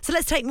 So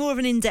let's take more of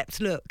an in-depth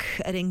look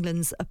at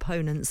England's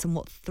opponents and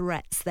what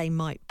threats they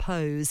might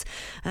pose.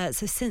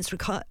 So since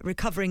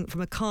recovering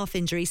from a calf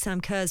injury,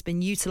 Sam Kerr's has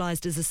been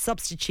utilised as a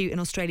substitute in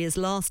Australia's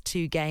last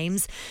 2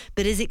 games,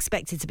 but is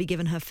expected to be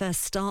given her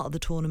first start of the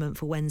tournament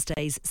for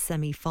Wednesday's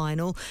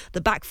semi-final.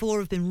 The back four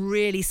have been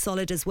really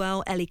solid as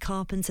well. Ellie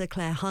Carpenter,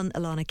 Claire Hunt,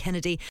 Alana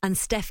Kennedy and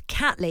Steph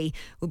Catley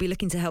will be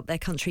looking to help their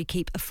country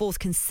keep a 4th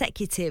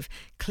consecutive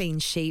clean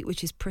sheet,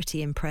 which is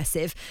pretty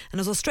impressive.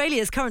 And as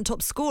Australia's current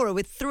top scorer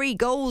with 3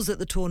 goals at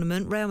the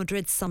tournament, Real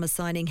Madrid's summer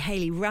signing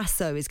Hayley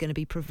Raso is going to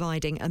be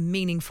providing a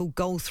meaningful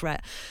goal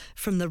threat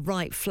from the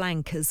right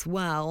flank as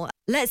well.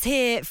 Let's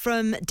hear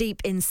from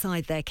deep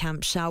inside their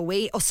camp, shall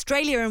we?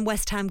 Australia and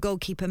West Ham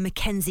goalkeeper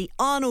Mackenzie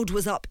Arnold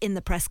was up in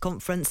the press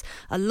conference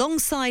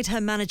alongside her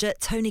manager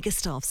Tony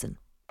Gustafsson.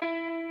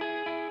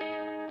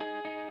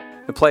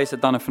 The players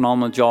have done a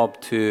phenomenal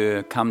job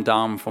to come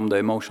down from the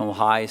emotional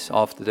highs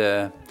after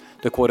the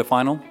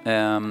quarterfinal.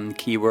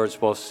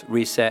 Keywords was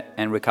reset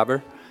and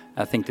recover.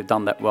 I think they've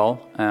done that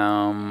well.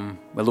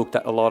 We looked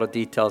at a lot of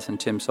details in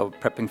terms of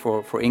prepping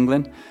for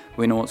England.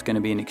 We know it's going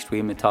to be an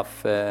extremely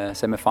tough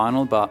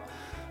semi-final, but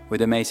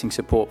with amazing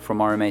support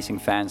from our amazing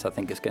fans, I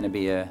think it's going to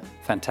be a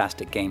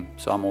fantastic game.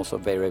 So I'm also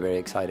very, very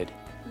excited.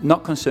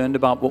 Not concerned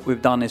about what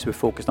we've done is we're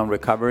focused on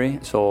recovery.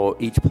 So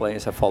each player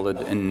has followed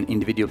an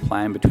individual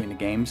plan between the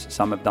games.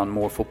 Some have done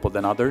more football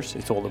than others.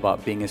 It's all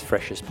about being as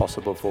fresh as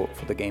possible for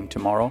the game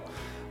tomorrow.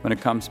 When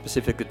it comes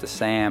specifically to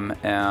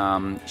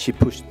Sam, she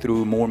pushed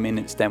through more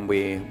minutes than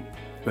we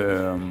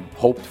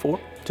hoped for,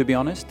 to be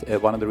honest.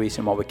 One of the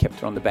reasons why we kept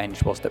her on the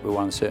bench was that we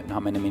were uncertain how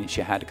many minutes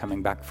she had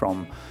coming back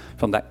from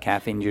that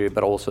calf injury,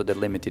 but also the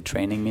limited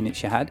training minutes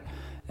she had.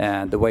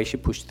 The way she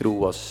pushed through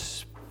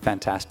was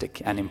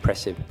fantastic and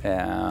impressive,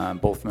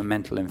 both from a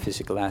mental and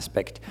physical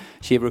aspect.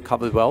 She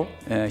recovered well.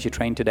 She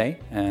trained today,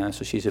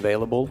 so she's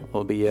available.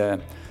 It'll be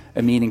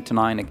a meeting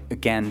tonight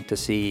again to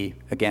see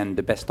again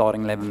the best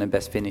starting 11, the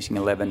best finishing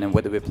 11, and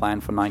whether we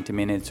plan for 90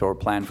 minutes or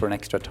plan for an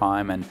extra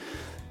time and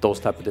those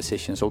type of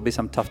decisions. There'll be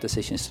some tough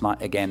decisions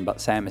tonight again, but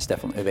Sam is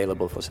definitely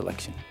available for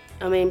selection.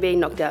 I mean, being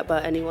knocked out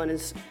by anyone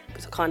is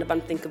kind of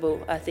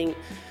unthinkable. I think,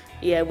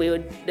 yeah,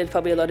 there's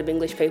probably a lot of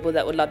English people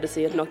that would love to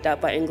see us knocked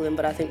out by England,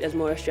 but I think there's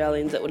more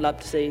Australians that would love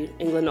to see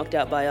England knocked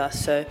out by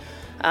us. So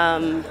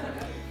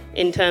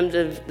in terms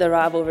of the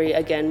rivalry,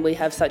 again, we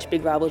have such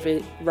big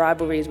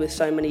rivalries with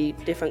so many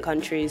different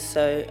countries.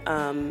 So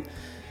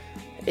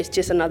it's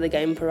just another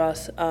game for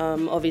us.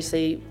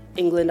 Obviously,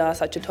 England are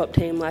such a top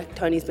team like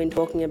Tony's been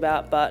talking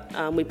about, but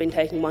we've been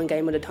taking one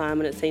game at a time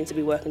and it seems to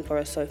be working for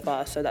us so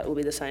far. So that will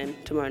be the same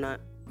tomorrow night.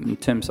 In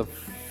terms of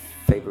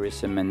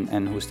favoritism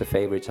and who's the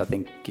favorites, I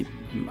think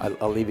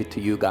I'll leave it to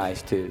you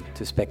guys to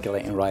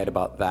speculate and write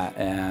about that.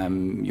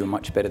 You're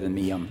much better than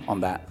me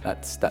on that.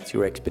 That's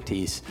your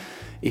expertise.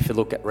 If you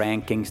look at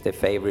rankings, their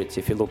favorites,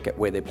 if you look at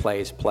where their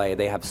players play,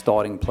 they have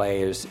starting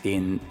players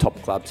in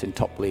top clubs, in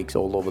top leagues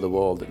all over the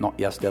world, not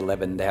just the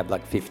 11, they have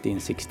like 15,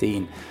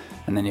 16.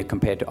 And then you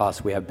compare to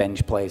us, we have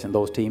bench players in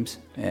those teams.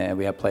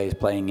 We have players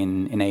playing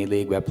in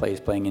A-League, we have players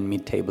playing in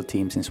mid-table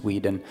teams in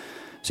Sweden.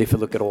 So if you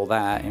look at all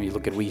that and you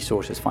look at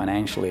resources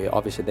financially,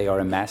 obviously they are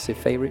a massive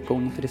favorite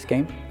going into this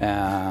game.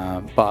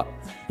 But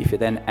if you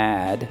then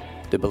add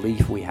the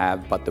belief we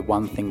have, but the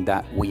one thing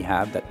that we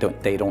have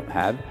that they don't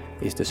have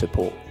is the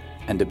support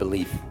and the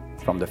belief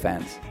from the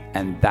fans.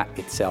 And that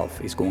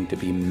itself is going to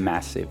be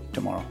massive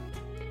tomorrow.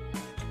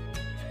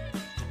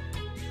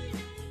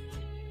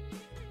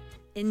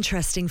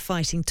 Interesting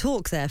fighting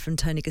talk there from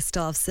Tony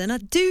Gustafsson. I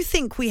do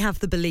think we have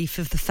the belief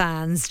of the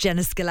fans,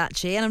 Jenna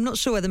Scalacci, and I'm not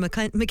sure whether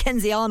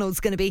Mackenzie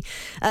Arnold's going to be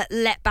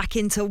let back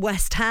into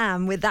West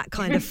Ham with that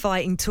kind of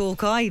fighting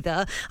talk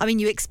either. I mean,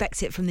 you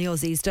expect it from the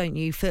Aussies, don't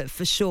you,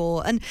 for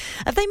sure. And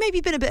have they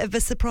maybe been a bit of a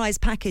surprise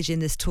package in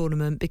this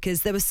tournament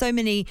because there was so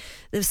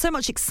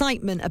much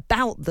excitement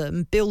about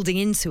them building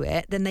into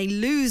it, then they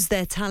lose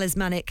their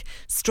talismanic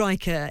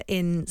striker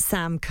in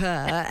Sam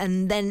Kerr,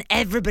 and then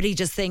everybody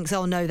just thinks,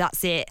 oh no,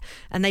 that's it.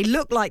 And they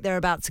look like they're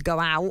about to go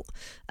out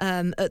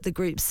at the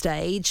group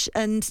stage,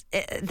 and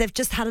they've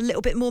just had a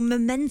little bit more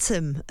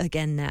momentum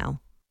again now.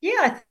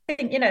 Yeah, I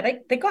think,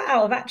 they got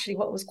out of actually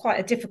what was quite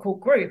a difficult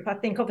group. I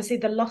think obviously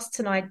the loss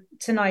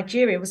to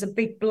Nigeria was a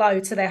big blow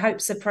to their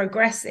hopes of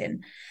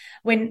progressing,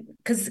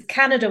 because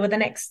Canada were the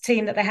next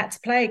team that they had to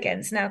play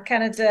against. Now,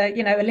 Canada,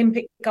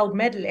 Olympic gold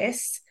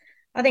medalists,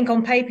 I think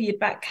on paper you'd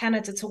back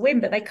Canada to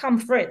win, but they come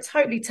for it,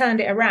 totally turned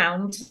it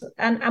around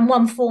and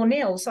won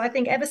 4-0. So I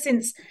think ever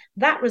since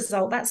that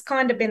result, that's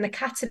kind of been the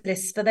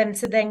catalyst for them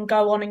to then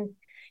go on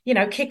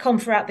and, kick on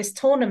throughout this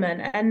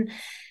tournament. And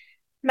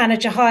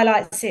manager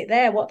highlights it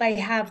there. What they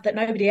have that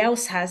nobody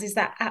else has is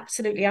that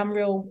absolutely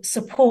unreal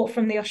support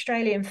from the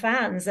Australian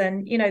fans.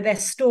 And, their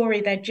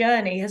story, their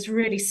journey has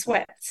really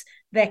swept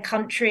their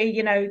country,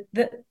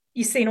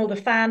 you've seen all the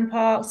fan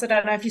parks. I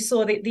don't know if you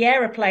saw the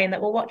aeroplane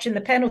that were watching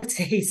the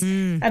penalties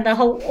and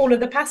all of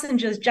the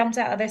passengers jumped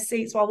out of their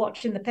seats while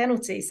watching the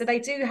penalties. So they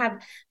do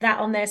have that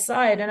on their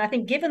side. And I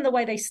think given the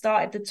way they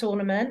started the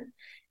tournament,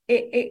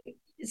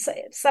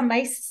 some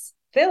may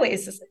feel it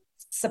is a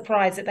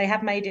surprise that they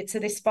have made it to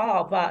this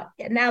far. But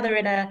now they're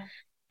in a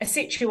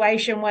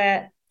situation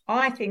where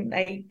I think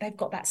they've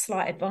got that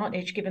slight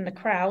advantage given the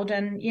crowd,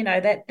 and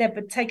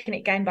they're taking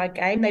it game by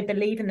game. They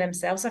believe in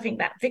themselves. I think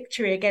that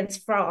victory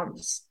against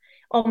France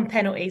on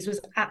penalties was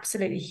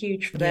absolutely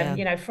huge for them.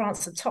 Yeah.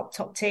 France a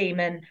top team,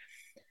 and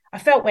I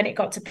felt when it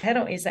got to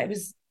penalties that it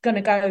was going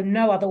to go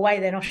no other way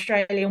than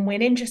Australian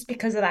winning, just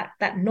because of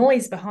that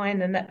noise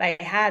behind them that they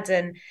had.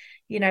 And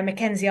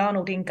Mackenzie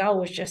Arnold in goal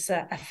was just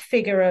a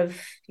figure of,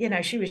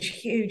 she was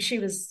huge, she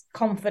was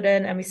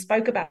confident, and we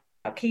spoke about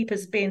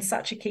keepers being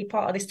such a key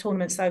part of this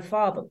tournament so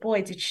far, but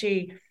boy, did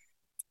she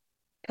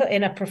put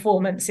in a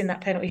performance in that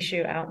penalty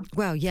shootout.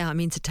 Well, yeah, I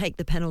mean, to take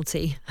the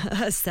penalty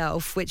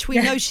herself, which we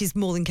know she's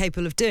more than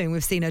capable of doing.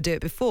 We've seen her do it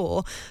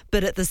before,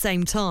 but at the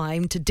same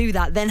time, to do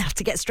that, then have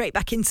to get straight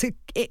back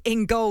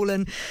in goal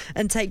and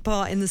take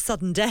part in the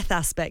sudden death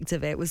aspect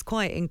of it was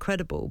quite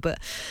incredible. But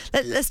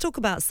let's talk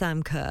about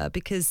Sam Kerr,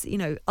 because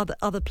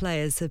other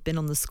players have been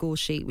on the score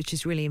sheet, which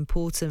is really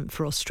important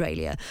for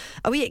Australia.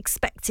 Are we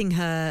expecting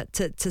her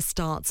to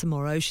start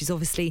tomorrow? She's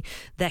obviously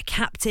their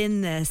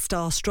captain, their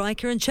star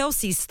striker, and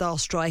Chelsea's star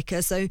striker.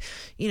 So,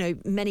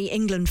 many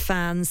England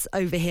fans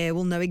over here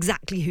will know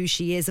exactly who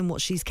she is and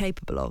what she's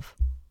capable of.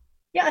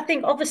 Yeah, I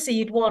think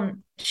obviously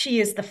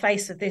she is the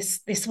face of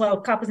this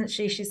World Cup, isn't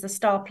she? She's the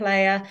star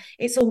player.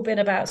 It's all been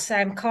about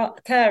Sam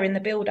Kerr in the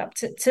build-up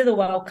to the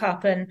World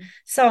Cup, and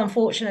so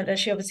unfortunate that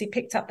she obviously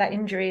picked up that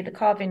injury, the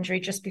calf injury,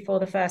 just before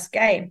the first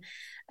game.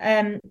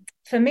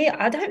 For me,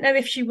 I don't know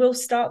if she will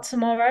start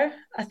tomorrow.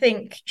 I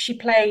think she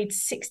played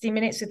 60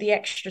 minutes with the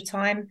extra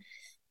time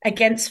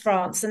against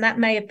France, and that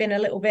may have been a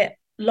little bit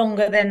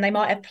longer than they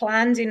might have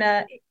planned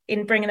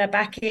in bringing her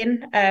back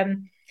in.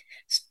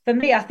 For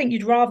me, I think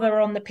you'd rather her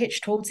on the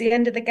pitch towards the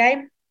end of the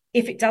game.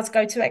 If it does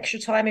go to extra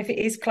time, if it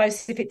is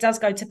close, if it does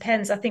go to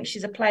pens, I think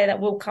she's a player that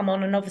will come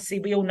on, and obviously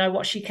we all know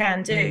what she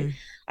can do.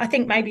 I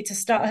think maybe to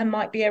start her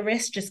might be a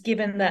risk, just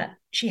given that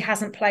she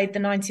hasn't played the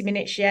 90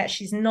 minutes yet.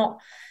 She's not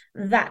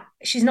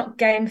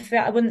game fit,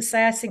 I wouldn't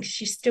say. I think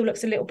she still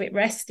looks a little bit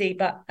rusty,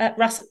 but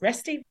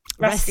rusty,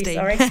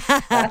 sorry.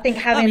 But I think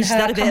having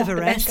her come off the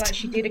bench like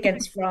she did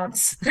against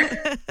France,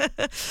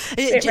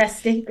 bit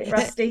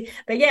rusty.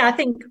 But yeah, I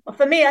think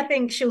for me, I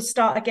think she'll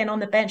start again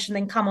on the bench and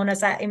then come on as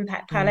that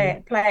impact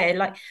player.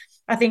 Like,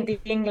 I think the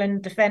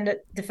England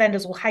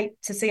defenders will hate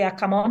to see her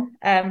come on.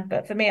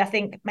 But for me, I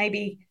think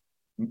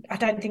I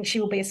don't think she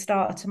will be a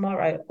starter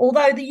tomorrow.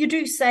 Although you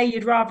do say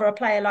you'd rather a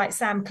player like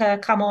Sam Kerr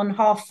come on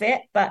half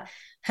fit, but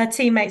her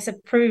teammates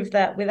have proved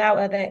that without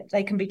her,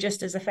 they can be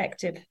just as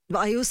effective. But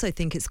I also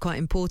think it's quite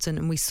important,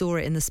 and we saw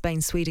it in the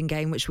Spain-Sweden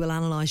game, which we'll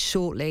analyse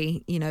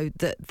shortly,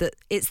 that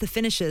it's the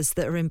finishers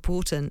that are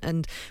important.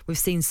 And we've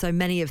seen so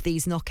many of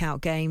these knockout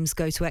games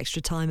go to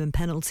extra time and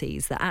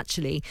penalties that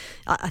actually,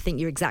 I think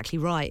you're exactly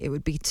right, it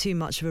would be too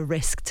much of a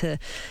risk to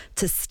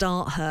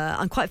start her.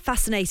 I'm quite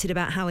fascinated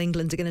about how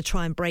England are going to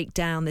try and break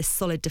down this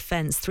solid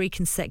defence, 3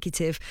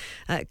 consecutive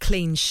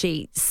clean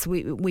sheets.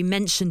 We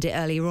mentioned it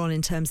earlier on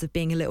in terms of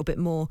being a little bit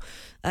more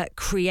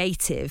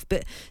creative,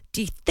 but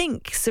do you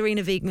think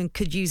Serena Wiegman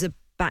could use a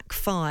back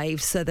 5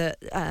 so that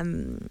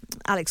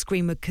Alex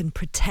Greenwood can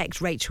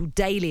protect Rachel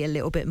Daly a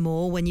little bit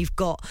more when you've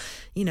got,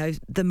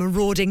 the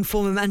marauding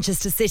former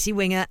Manchester City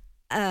winger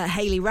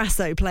Hayley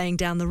Raso playing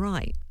down the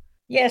right?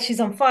 Yeah, she's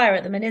on fire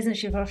at the minute, isn't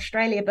she, for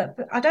Australia? But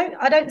I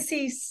don't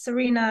see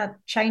Serena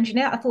changing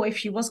it. I thought if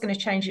she was going to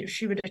change it,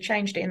 she would have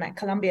changed it in that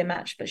Colombia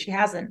match, but she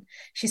hasn't.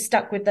 She's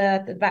stuck with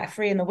the back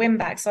 3 and the wing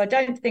back. So I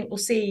don't think we'll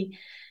see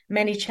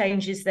many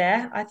changes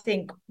there. I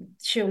think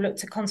she'll look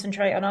to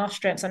concentrate on our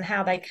strengths, on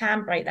how they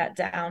can break that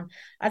down.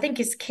 I think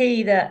it's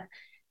key that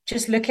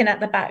just looking at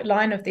the back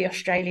line of the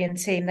Australian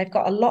team, they've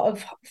got a lot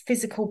of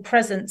physical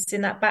presence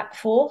in that back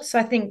 4. So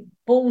I think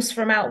balls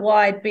from out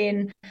wide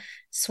being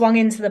swung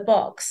into the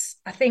box,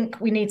 I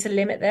think we need to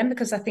limit them,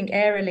 because I think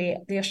aerially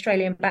the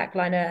Australian back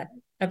line are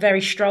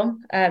very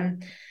strong.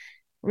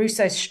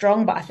 Russo's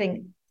strong, but I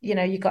think,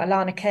 you've got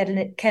Alana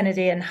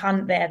Kennedy and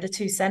Hunt there, the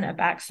 2 centre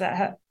backs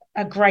that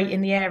are great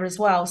in the air as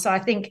well. So I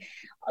think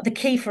the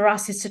key for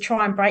us is to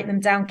try and break them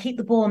down, keep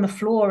the ball on the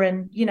floor,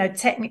 and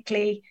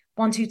technically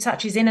 1-2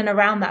 touches in and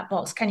around that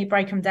box. Can you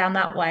break them down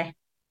that way?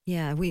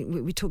 Yeah,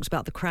 we talked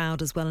about the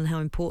crowd as well and how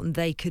important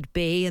they could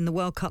be. And the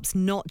World Cup's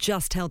not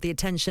just held the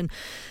attention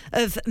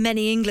of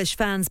many English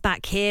fans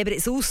back here, but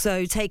it's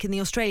also taken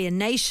the Australian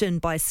nation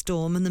by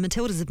storm. And the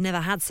Matildas have never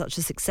had such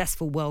a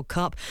successful World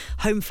Cup.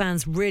 Home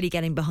fans really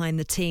getting behind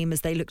the team as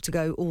they look to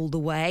go all the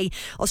way.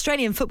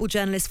 Australian football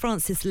journalist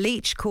Francis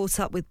Leach caught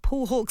up with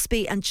Paul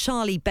Hawksbee and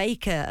Charlie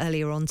Baker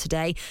earlier on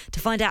today to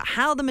find out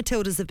how the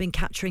Matildas have been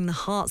capturing the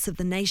hearts of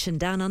the nation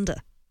down under.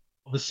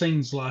 The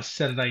scenes last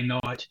Saturday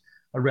night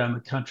around the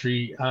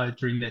country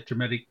during that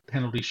dramatic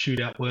penalty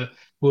shootout were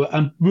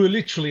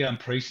literally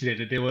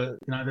unprecedented. There were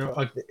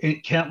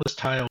countless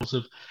tales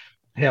of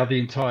how the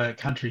entire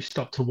country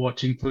stopped to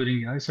watch,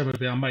 including some of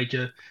our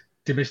major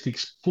domestic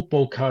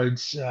football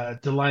codes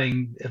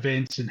delaying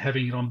events and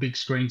having it on big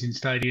screens in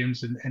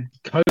stadiums, and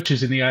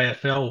coaches in the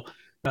AFL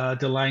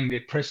delaying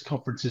their press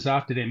conferences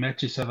after their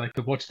matches so they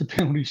could watch the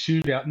penalty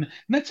shootout. And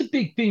that's a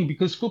big thing,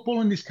 because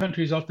football in this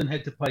country has often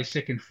had to play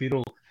second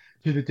fiddle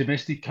to the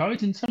domestic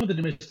codes, and some of the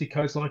domestic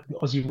codes, like the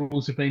Aussie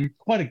rules, have been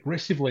quite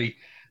aggressively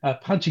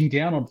punching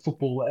down on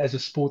football as a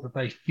sport that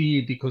they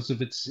feared because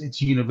of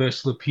its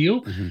universal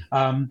appeal.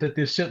 But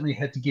they've certainly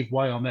had to give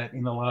way on that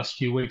in the last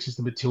few weeks as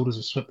the Matildas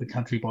have swept the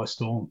country by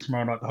storm.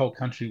 Tomorrow night, the whole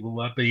country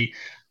will be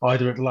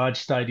either at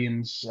large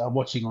stadiums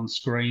watching on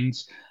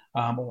screens.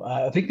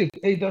 I think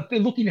they're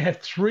looking to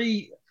have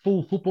 3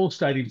 full football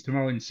stadiums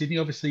tomorrow in Sydney.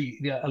 Obviously,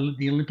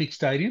 the Olympic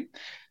Stadium,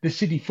 the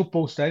Sydney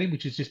Football Stadium,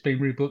 which has just been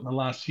rebuilt in the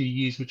last few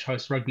years, which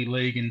hosts rugby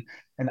league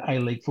and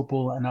A-League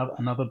football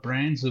and other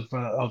brands of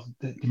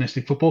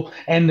domestic football,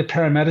 and the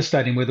Parramatta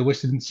Stadium, where the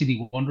Western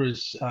Sydney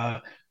Wanderers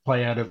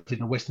play out of in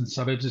the western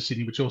suburbs of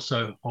Sydney, which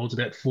also holds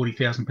about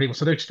 40,000 people.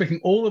 So they're expecting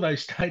all of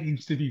those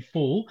stadiums to be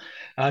full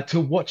to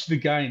watch the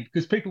game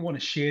because people want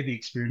to share the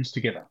experience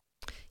together.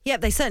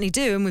 Yep, they certainly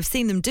do, and we've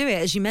seen them do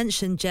it, as you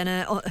mentioned,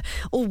 Jenna,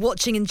 all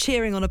watching and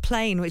cheering on a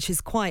plane, which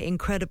is quite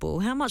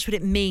incredible. How much would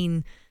it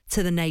mean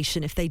to the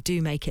nation if they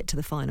do make it to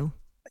the final?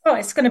 Oh,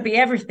 it's going to be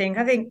everything.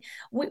 I think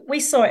we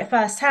saw it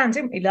firsthand,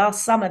 didn't we,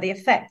 last summer, the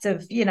effect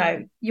of,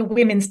 your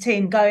women's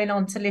team going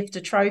on to lift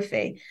a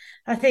trophy.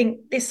 I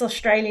think this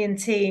Australian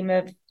team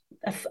are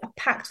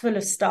packed full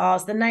of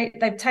stars.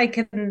 They've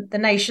taken the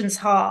nation's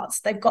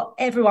hearts. They've got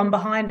everyone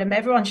behind them.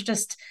 Everyone's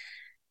just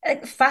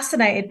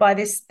fascinated by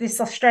this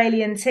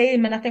Australian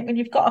team. And I think when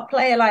you've got a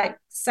player like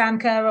Sam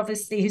Kerr,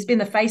 obviously, who's been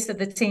the face of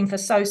the team for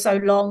so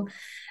long,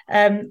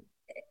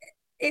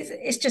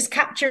 it's just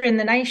capturing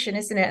the nation,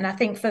 isn't it? And I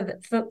think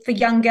for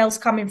young girls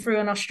coming through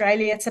in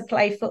Australia to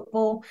play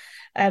football,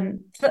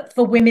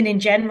 for women in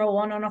general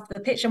on and off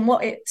the pitch, and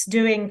what it's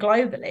doing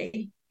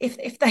globally,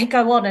 if they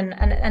go on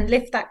and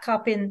lift that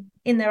cup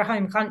in their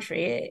home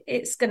country,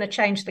 it's going to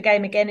change the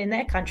game again in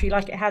their country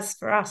like it has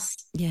for us.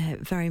 Yeah,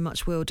 it very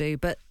much will do.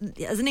 But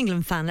as an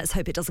England fan, let's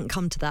hope it doesn't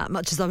come to that,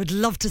 much as I would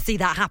love to see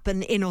that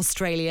happen in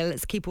Australia.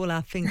 Let's keep all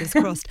our fingers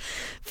crossed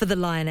for the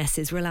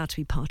Lionesses. We're allowed to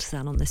be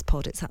partisan on this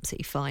pod. It's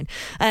absolutely fine.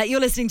 You're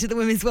listening to the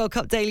Women's World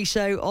Cup Daily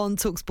Show on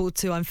TalkSport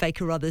 2. I'm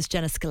Faker Ruthers.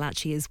 Jenna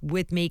Scalacci is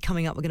with me.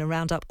 Coming up, we're going to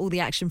round up all the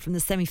action from the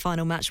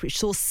semi-final match, which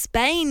saw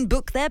Spain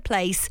book their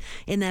place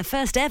in their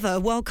first ever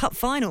World Cup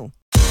final.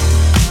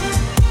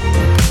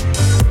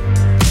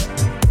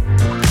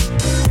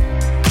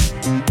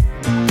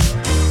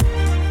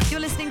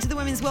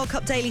 World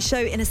Cup Daily Show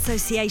in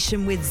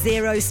association with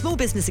Xero, small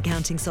business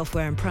accounting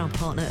software and proud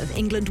partner of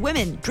England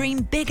Women.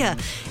 Dream bigger.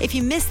 If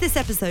you missed this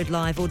episode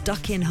live or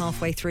duck in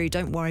halfway through,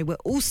 don't worry, we're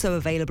also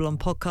available on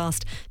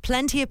podcast.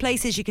 Plenty of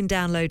places you can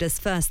download us.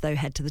 First, though,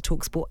 head to the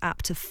TalkSport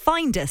app to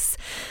find us.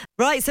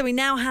 Right, so we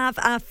now have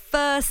our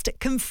first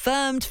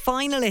confirmed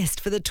finalist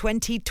for the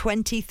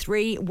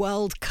 2023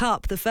 World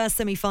Cup. The first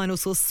semi-final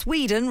saw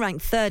Sweden,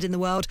 ranked 3rd in the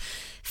world,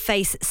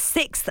 face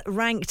 6th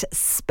ranked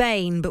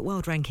Spain. But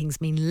world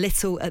rankings mean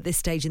little at this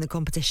stage in the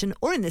competition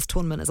or in this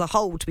tournament as a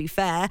whole, to be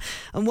fair.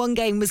 And one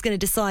game was going to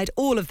decide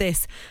all of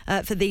this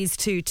for these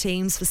two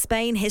teams. For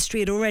Spain, history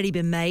had already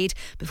been made.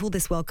 Before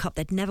this World Cup,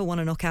 they'd never won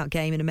a knockout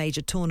game in a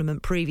major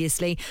tournament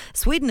previously.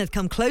 Sweden had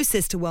come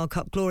closest to World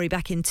Cup glory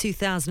back in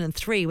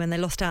 2003 when they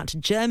lost out to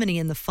Germany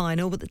in the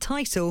final, but the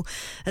title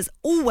has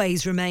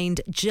always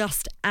remained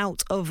just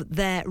out of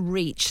their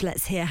reach.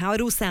 Let's hear how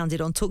it all sounded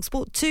on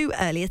TalkSport 2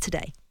 earlier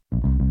today.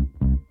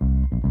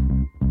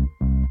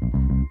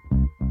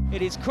 It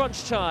is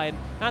crunch time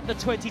at the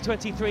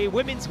 2023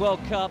 Women's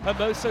World Cup.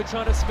 Hermoso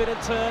trying to spin and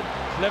turn.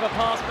 Clever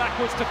pass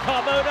backwards to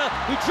Carmona,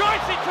 who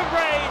drives it from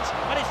range,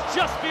 and it's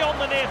just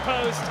beyond the near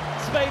post.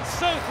 Spain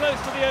so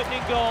close to the opening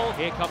goal.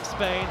 Here comes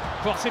Spain.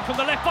 Crossing from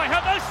the left by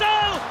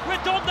Hermoso.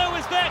 Redondo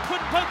was there,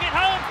 couldn't poke it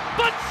home,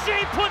 but she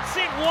puts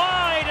it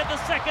wide at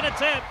the second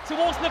attempt.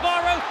 Towards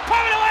Navarro.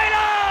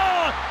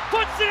 Paolo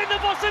puts it in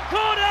the bottom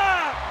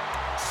corner.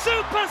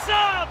 Super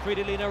sub!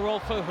 Fridolina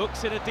Rolfo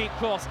hooks in a deep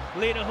cross.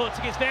 Lena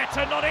Hurtig is there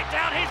to nod it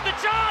down. Here's the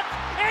chance!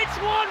 It's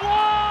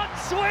 1-1!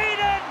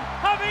 Sweden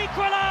have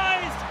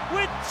equalised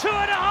with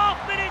 2.5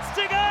 minutes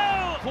to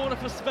go! Corner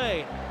for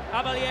Spain.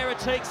 Abelliera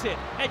takes it.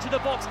 Edge of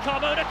the box.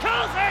 Carmona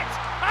curls it!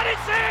 And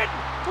it's in!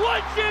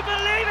 Would you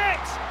believe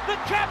it? The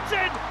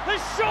captain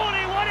has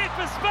surely won it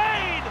for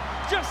Spain!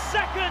 Just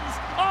seconds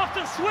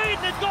after Sweden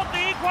had got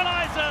the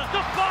equaliser,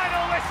 the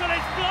final whistle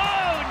is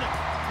blown!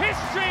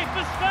 History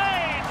for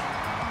Spain!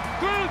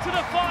 Through to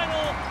the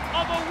final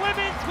of a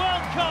Women's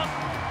World Cup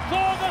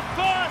for the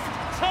first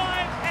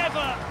time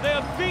ever. They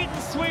have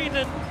beaten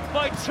Sweden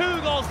by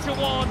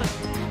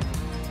 2-1.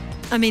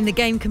 I mean, the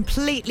game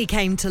completely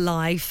came to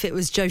life. It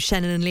was Joe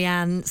Shannon and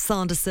Leanne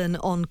Sanderson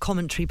on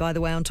commentary, by the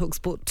way, on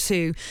TalkSport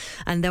 2.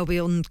 And they'll be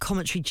on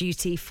commentary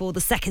duty for the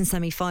second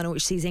semi-final,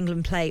 which sees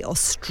England play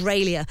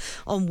Australia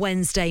on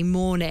Wednesday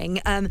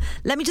morning.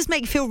 Let me just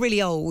make you feel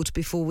really old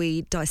before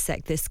we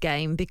dissect this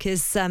game,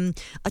 because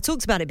I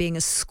talked about it being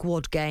a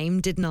squad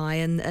game, didn't I?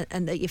 And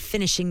that your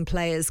finishing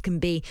players can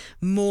be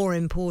more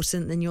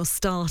important than your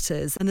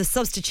starters. And the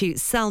substitute,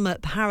 Salma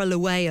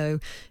Paralaweo,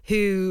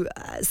 who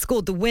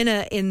scored the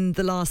winner in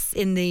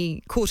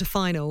the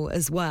quarter-final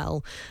as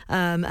well,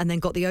 and then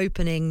got the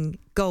opening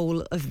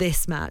goal of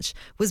this match,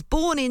 was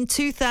born in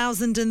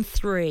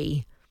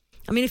 2003.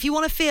 I mean, if you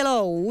want to feel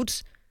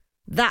old,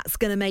 That's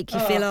going to make you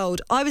feel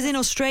old. I was in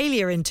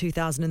Australia in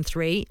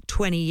 2003,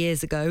 20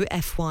 years ago,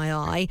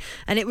 FYI.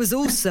 And it was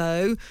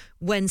also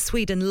when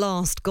Sweden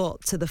last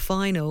got to the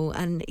final.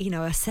 And, you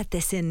know, I said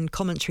this in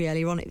commentary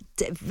earlier on.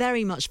 It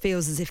very much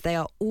feels as if they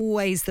are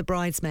always the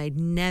bridesmaid,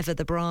 never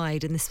the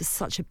bride. And this was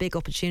such a big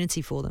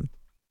opportunity for them.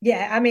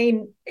 Yeah, I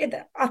mean,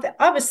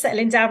 I was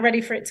settling down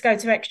ready for it to go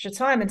to extra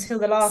time until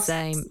the last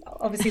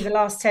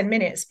 10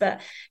 minutes.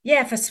 But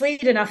yeah, for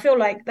Sweden, I feel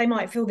like they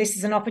might feel this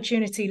is an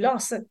opportunity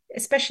loss,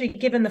 especially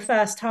given the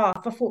first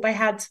half. I thought they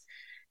had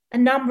a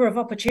number of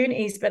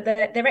opportunities, but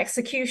their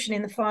execution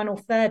in the final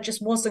third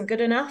just wasn't good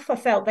enough. I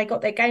felt they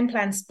got their game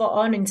plan spot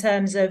on in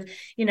terms of,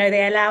 you know,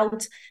 they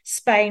allowed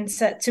Spain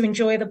to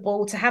enjoy the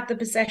ball, to have the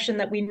possession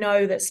that we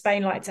know that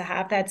Spain like to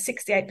have. They had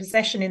 68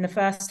 possession in the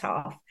first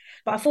half.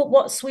 But I thought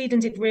what Sweden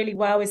did really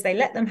well is they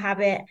let them have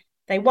it.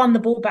 They won the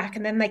ball back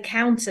and then they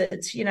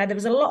countered. You know, there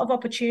was a lot of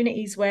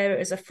opportunities where it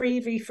was a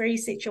 3v3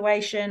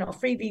 situation or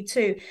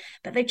 3v2,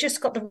 but they just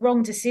got the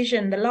wrong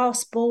decision. The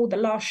last ball, the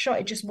last shot,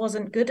 it just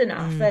wasn't good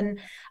enough. And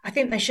I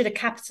think they should have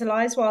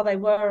capitalised while they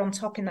were on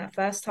top in that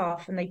first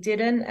half, and they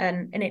didn't.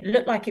 And it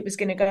looked like it was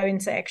going to go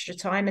into extra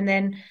time. And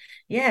then,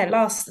 yeah,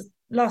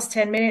 last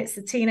 10 minutes,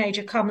 the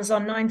teenager comes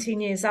on,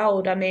 19 years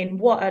old. I mean,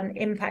 what an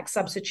impact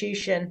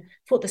substitution.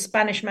 Thought the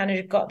Spanish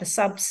manager got the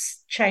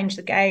subs, changed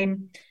the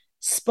game,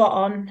 spot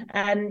on.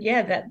 And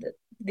yeah, that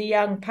the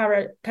young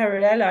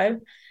Parallelo,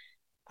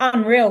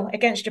 unreal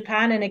against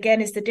Japan. And again,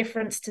 is the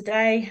difference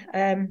today.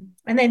 And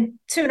then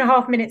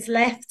 2.5 minutes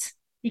left,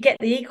 you get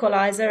the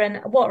equaliser, and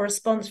what a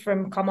response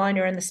from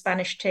Carmona and the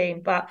Spanish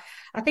team. But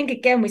I think,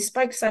 again, we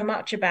spoke so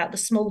much about the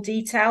small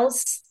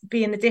details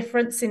being the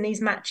difference in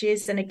these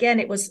matches. And again,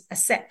 it was a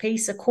set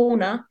piece, a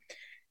corner.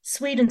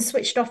 Sweden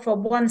switched off for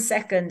 1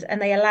 second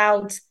and they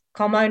allowed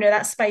Carmona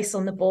that space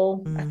on the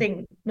ball. I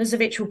think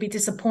Muzovic will be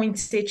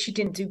disappointed she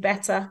didn't do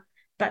better.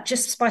 But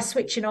just by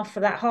switching off for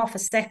that half a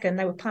second,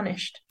 they were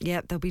punished. Yeah,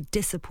 they'll be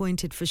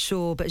disappointed for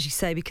sure. But as you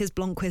say, because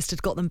Blomqvist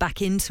had got them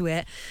back into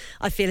it,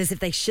 I feel as if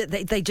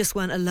they just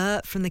weren't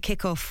alert from the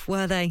kickoff,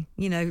 were they?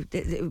 You know,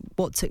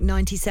 what took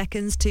 90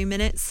 seconds, 2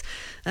 minutes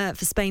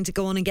for Spain to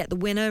go on and get the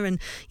winner.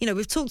 And, you know,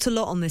 we've talked a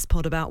lot on this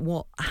pod about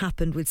what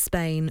happened with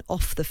Spain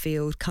off the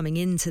field coming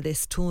into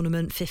this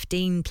tournament.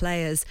 15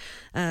 players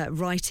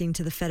writing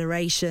to the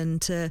federation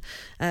to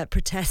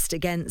protest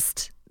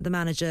against the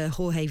manager,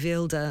 Jorge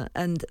Vilda,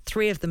 and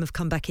 3 of them have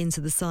come back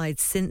into the side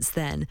since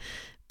then.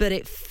 But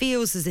it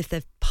feels as if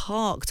they've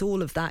parked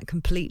all of that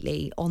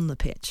completely on the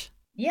pitch.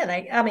 Yeah,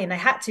 they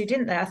had to,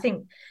 didn't they? I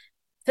think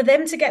for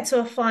them to get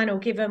to a final,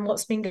 given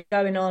what's been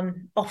going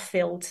on off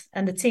field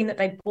and the team that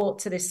they brought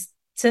to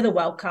the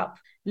World Cup,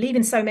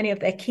 leaving so many of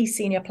their key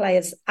senior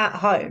players at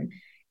home,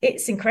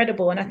 it's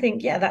incredible. And I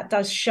think, yeah, that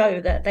does show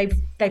that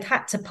they've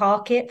had to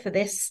park it for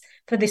this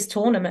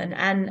tournament,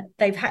 and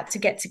they've had to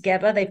get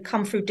together. They've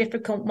come through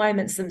difficult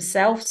moments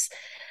themselves.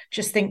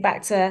 Just think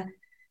back to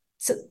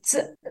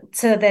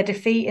their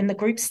defeat in the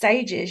group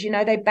stages. You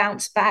know, they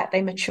bounced back,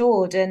 they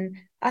matured. And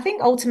I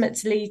think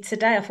ultimately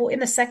today, I thought in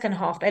the second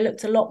half, they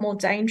looked a lot more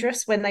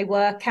dangerous when they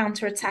were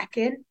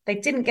counter-attacking. They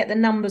didn't get the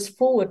numbers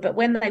forward, but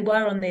when they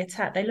were on the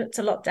attack, they looked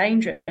a lot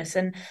dangerous.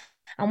 And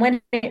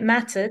when it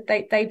mattered,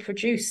 they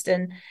produced.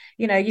 And,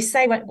 you know, you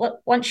say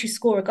once you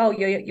score a goal,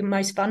 you're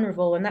most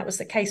vulnerable. And that was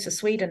the case for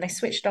Sweden. They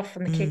switched off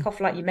from the kickoff,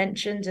 like you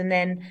mentioned. And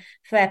then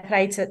fair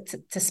play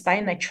to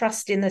Spain. They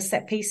trust in the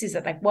set pieces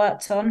that they've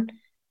worked on.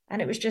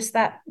 And it was just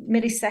that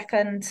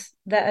millisecond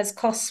that has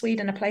cost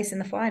Sweden a place in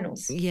the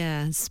finals.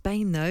 Yeah,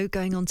 Spain, though,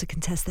 going on to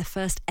contest their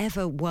first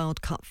ever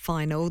World Cup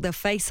final. They'll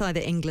face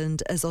either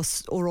England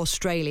or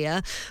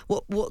Australia.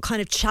 What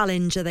kind of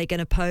challenge are they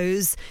going to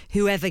pose?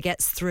 Whoever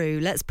gets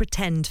through. Let's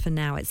pretend for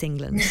now it's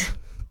England.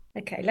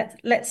 Okay,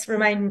 let's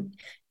remain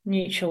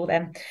neutral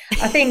then.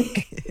 I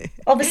think,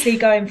 obviously,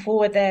 going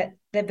forward, they're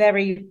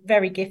very,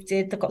 very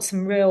gifted. They've got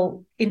some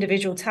real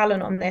individual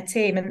talent on their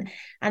team,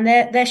 and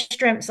their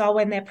strengths are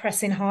when they're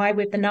pressing high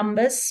with the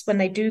numbers, when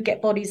they do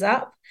get bodies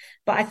up.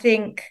 But I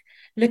think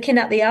looking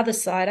at the other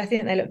side, I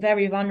think they look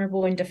very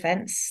vulnerable in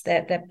defence.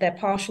 They're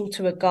partial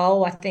to a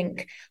goal. I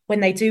think when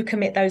they do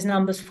commit those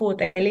numbers forward,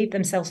 they leave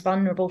themselves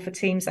vulnerable for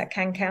teams that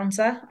can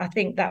counter. I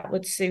think that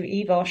would suit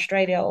either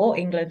Australia or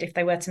England if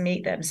they were to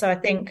meet them. So I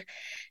think,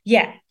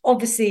 yeah,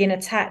 obviously in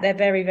attack, they're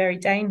very, very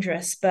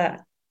dangerous.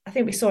 But I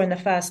think we saw in the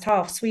first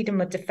half, Sweden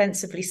were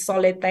defensively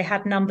solid. They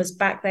had numbers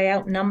back. They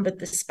outnumbered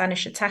the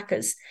Spanish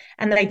attackers,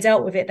 and they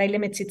dealt with it. They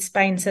limited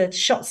Spain to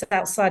shots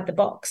outside the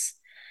box.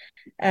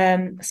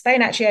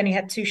 Spain actually only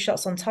had 2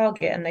 shots on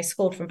target, and they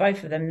scored from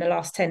both of them in the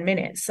last 10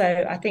 minutes.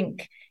 So I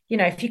think, you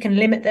know, if you can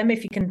limit them,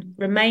 if you can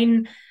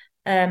remain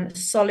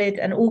solid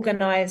and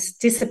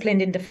organised,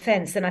 disciplined in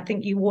defence, then I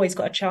think you always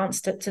got a chance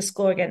to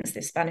score against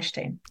this Spanish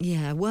team.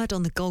 Yeah, word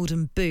on the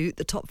Golden Boot.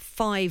 The top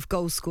 5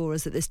 goal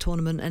scorers at this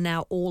tournament are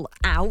now all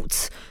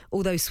out,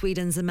 although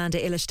Sweden's Amanda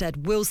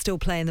Illerstedt will still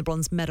play in the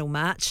bronze medal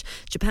match.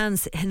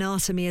 Japan's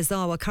Hinata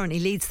Miyazawa currently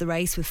leads the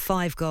race with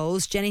 5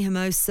 goals. Jenny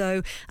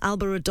Hermoso,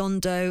 Alba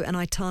Redondo and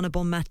Aitana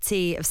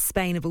Bonmatí of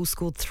Spain have all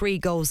scored 3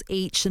 goals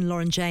each, and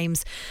Lauren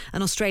James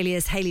and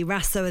Australia's Hayley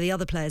Rasso are the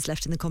other players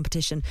left in the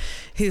competition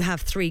who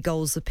have 3 goals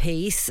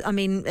apiece. I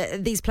mean,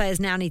 these players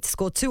now need to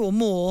score 2 or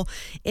more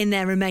in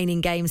their remaining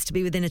games to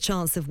be within a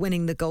chance of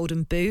winning the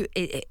Golden Boot.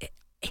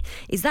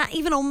 Is that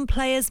even on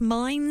players'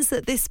 minds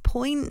at this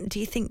point? Do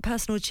you think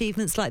personal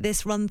achievements like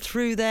this run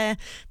through their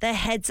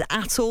heads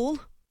at all?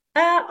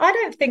 I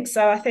don't think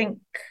so. I think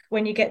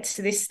when you get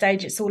to this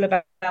stage, it's all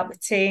about the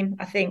team.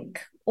 I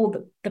think all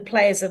the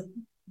players have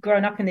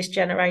grown up in this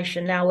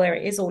generation now where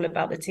it is all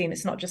about the team.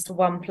 It's not just the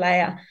one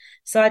player.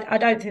 So I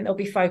don't think they'll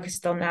be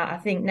focused on that. I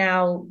think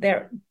now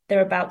they're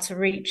about to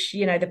reach,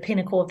 the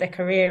pinnacle of their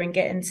career and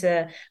get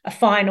into a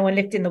final and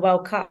lift in the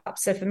World Cup.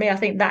 So for me, I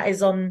think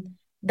that's on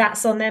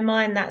their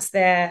mind. That's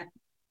where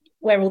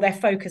all their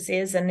focus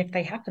is. And if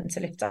they happen to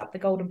lift up the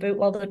Golden Boot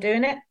while they're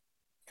doing it,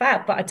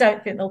 fab. But I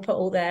don't think they'll put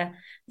all their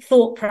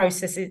thought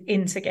processes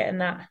into getting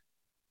that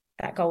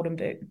Golden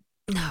Boot.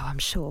 No, I'm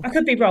sure. I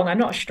could be wrong. I'm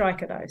not a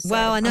striker, though. So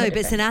well, I know, but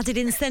it's an added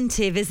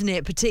incentive, isn't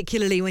it?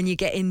 Particularly when you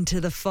get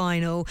into the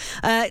final.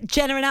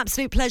 Jenna, an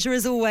absolute pleasure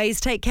as always.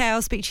 Take care.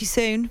 I'll speak to you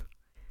soon.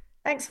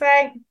 Thanks,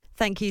 Faye.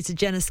 Thank you to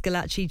Jenna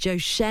Scalacci, Joe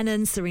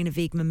Shannon, Serena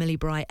Wiegman, Millie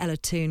Bright, Ella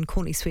Toon,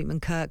 Courtney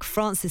Sweetman-Kirk,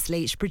 Francis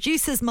Leach,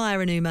 producers Maya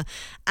and Uma,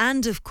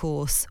 and of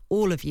course,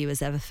 all of you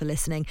as ever for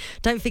listening.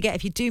 Don't forget,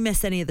 if you do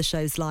miss any of the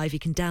shows live, you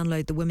can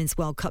download the Women's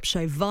World Cup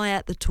show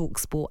via the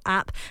TalkSport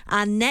app.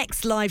 Our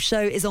next live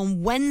show is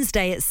on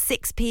Wednesday at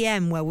 6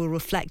 p.m, where we'll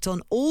reflect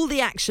on all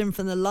the action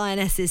from the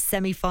Lionesses'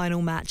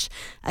 semi-final match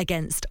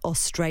against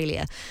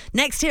Australia.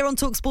 Next here on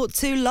TalkSport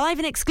 2, live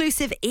and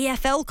exclusive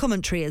EFL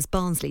commentary as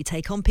Barnsley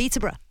take on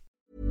Peterborough.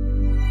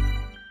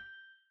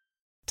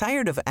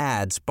 Tired of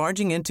ads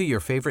barging into your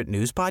favorite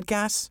news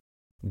podcasts?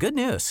 Good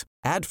news.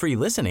 Ad-free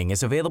listening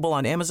is available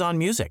on Amazon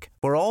Music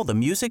for all the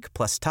music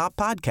plus top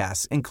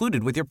podcasts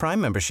included with your Prime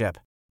membership.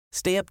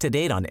 Stay up to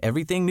date on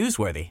everything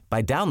newsworthy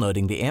by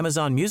downloading the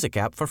Amazon Music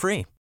app for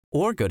free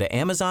or go to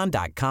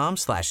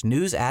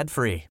amazon.com/news ad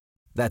free.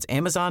 That's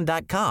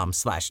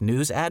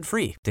amazon.com/news ad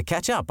free to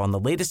catch up on the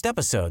latest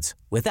episodes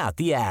without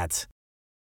the ads.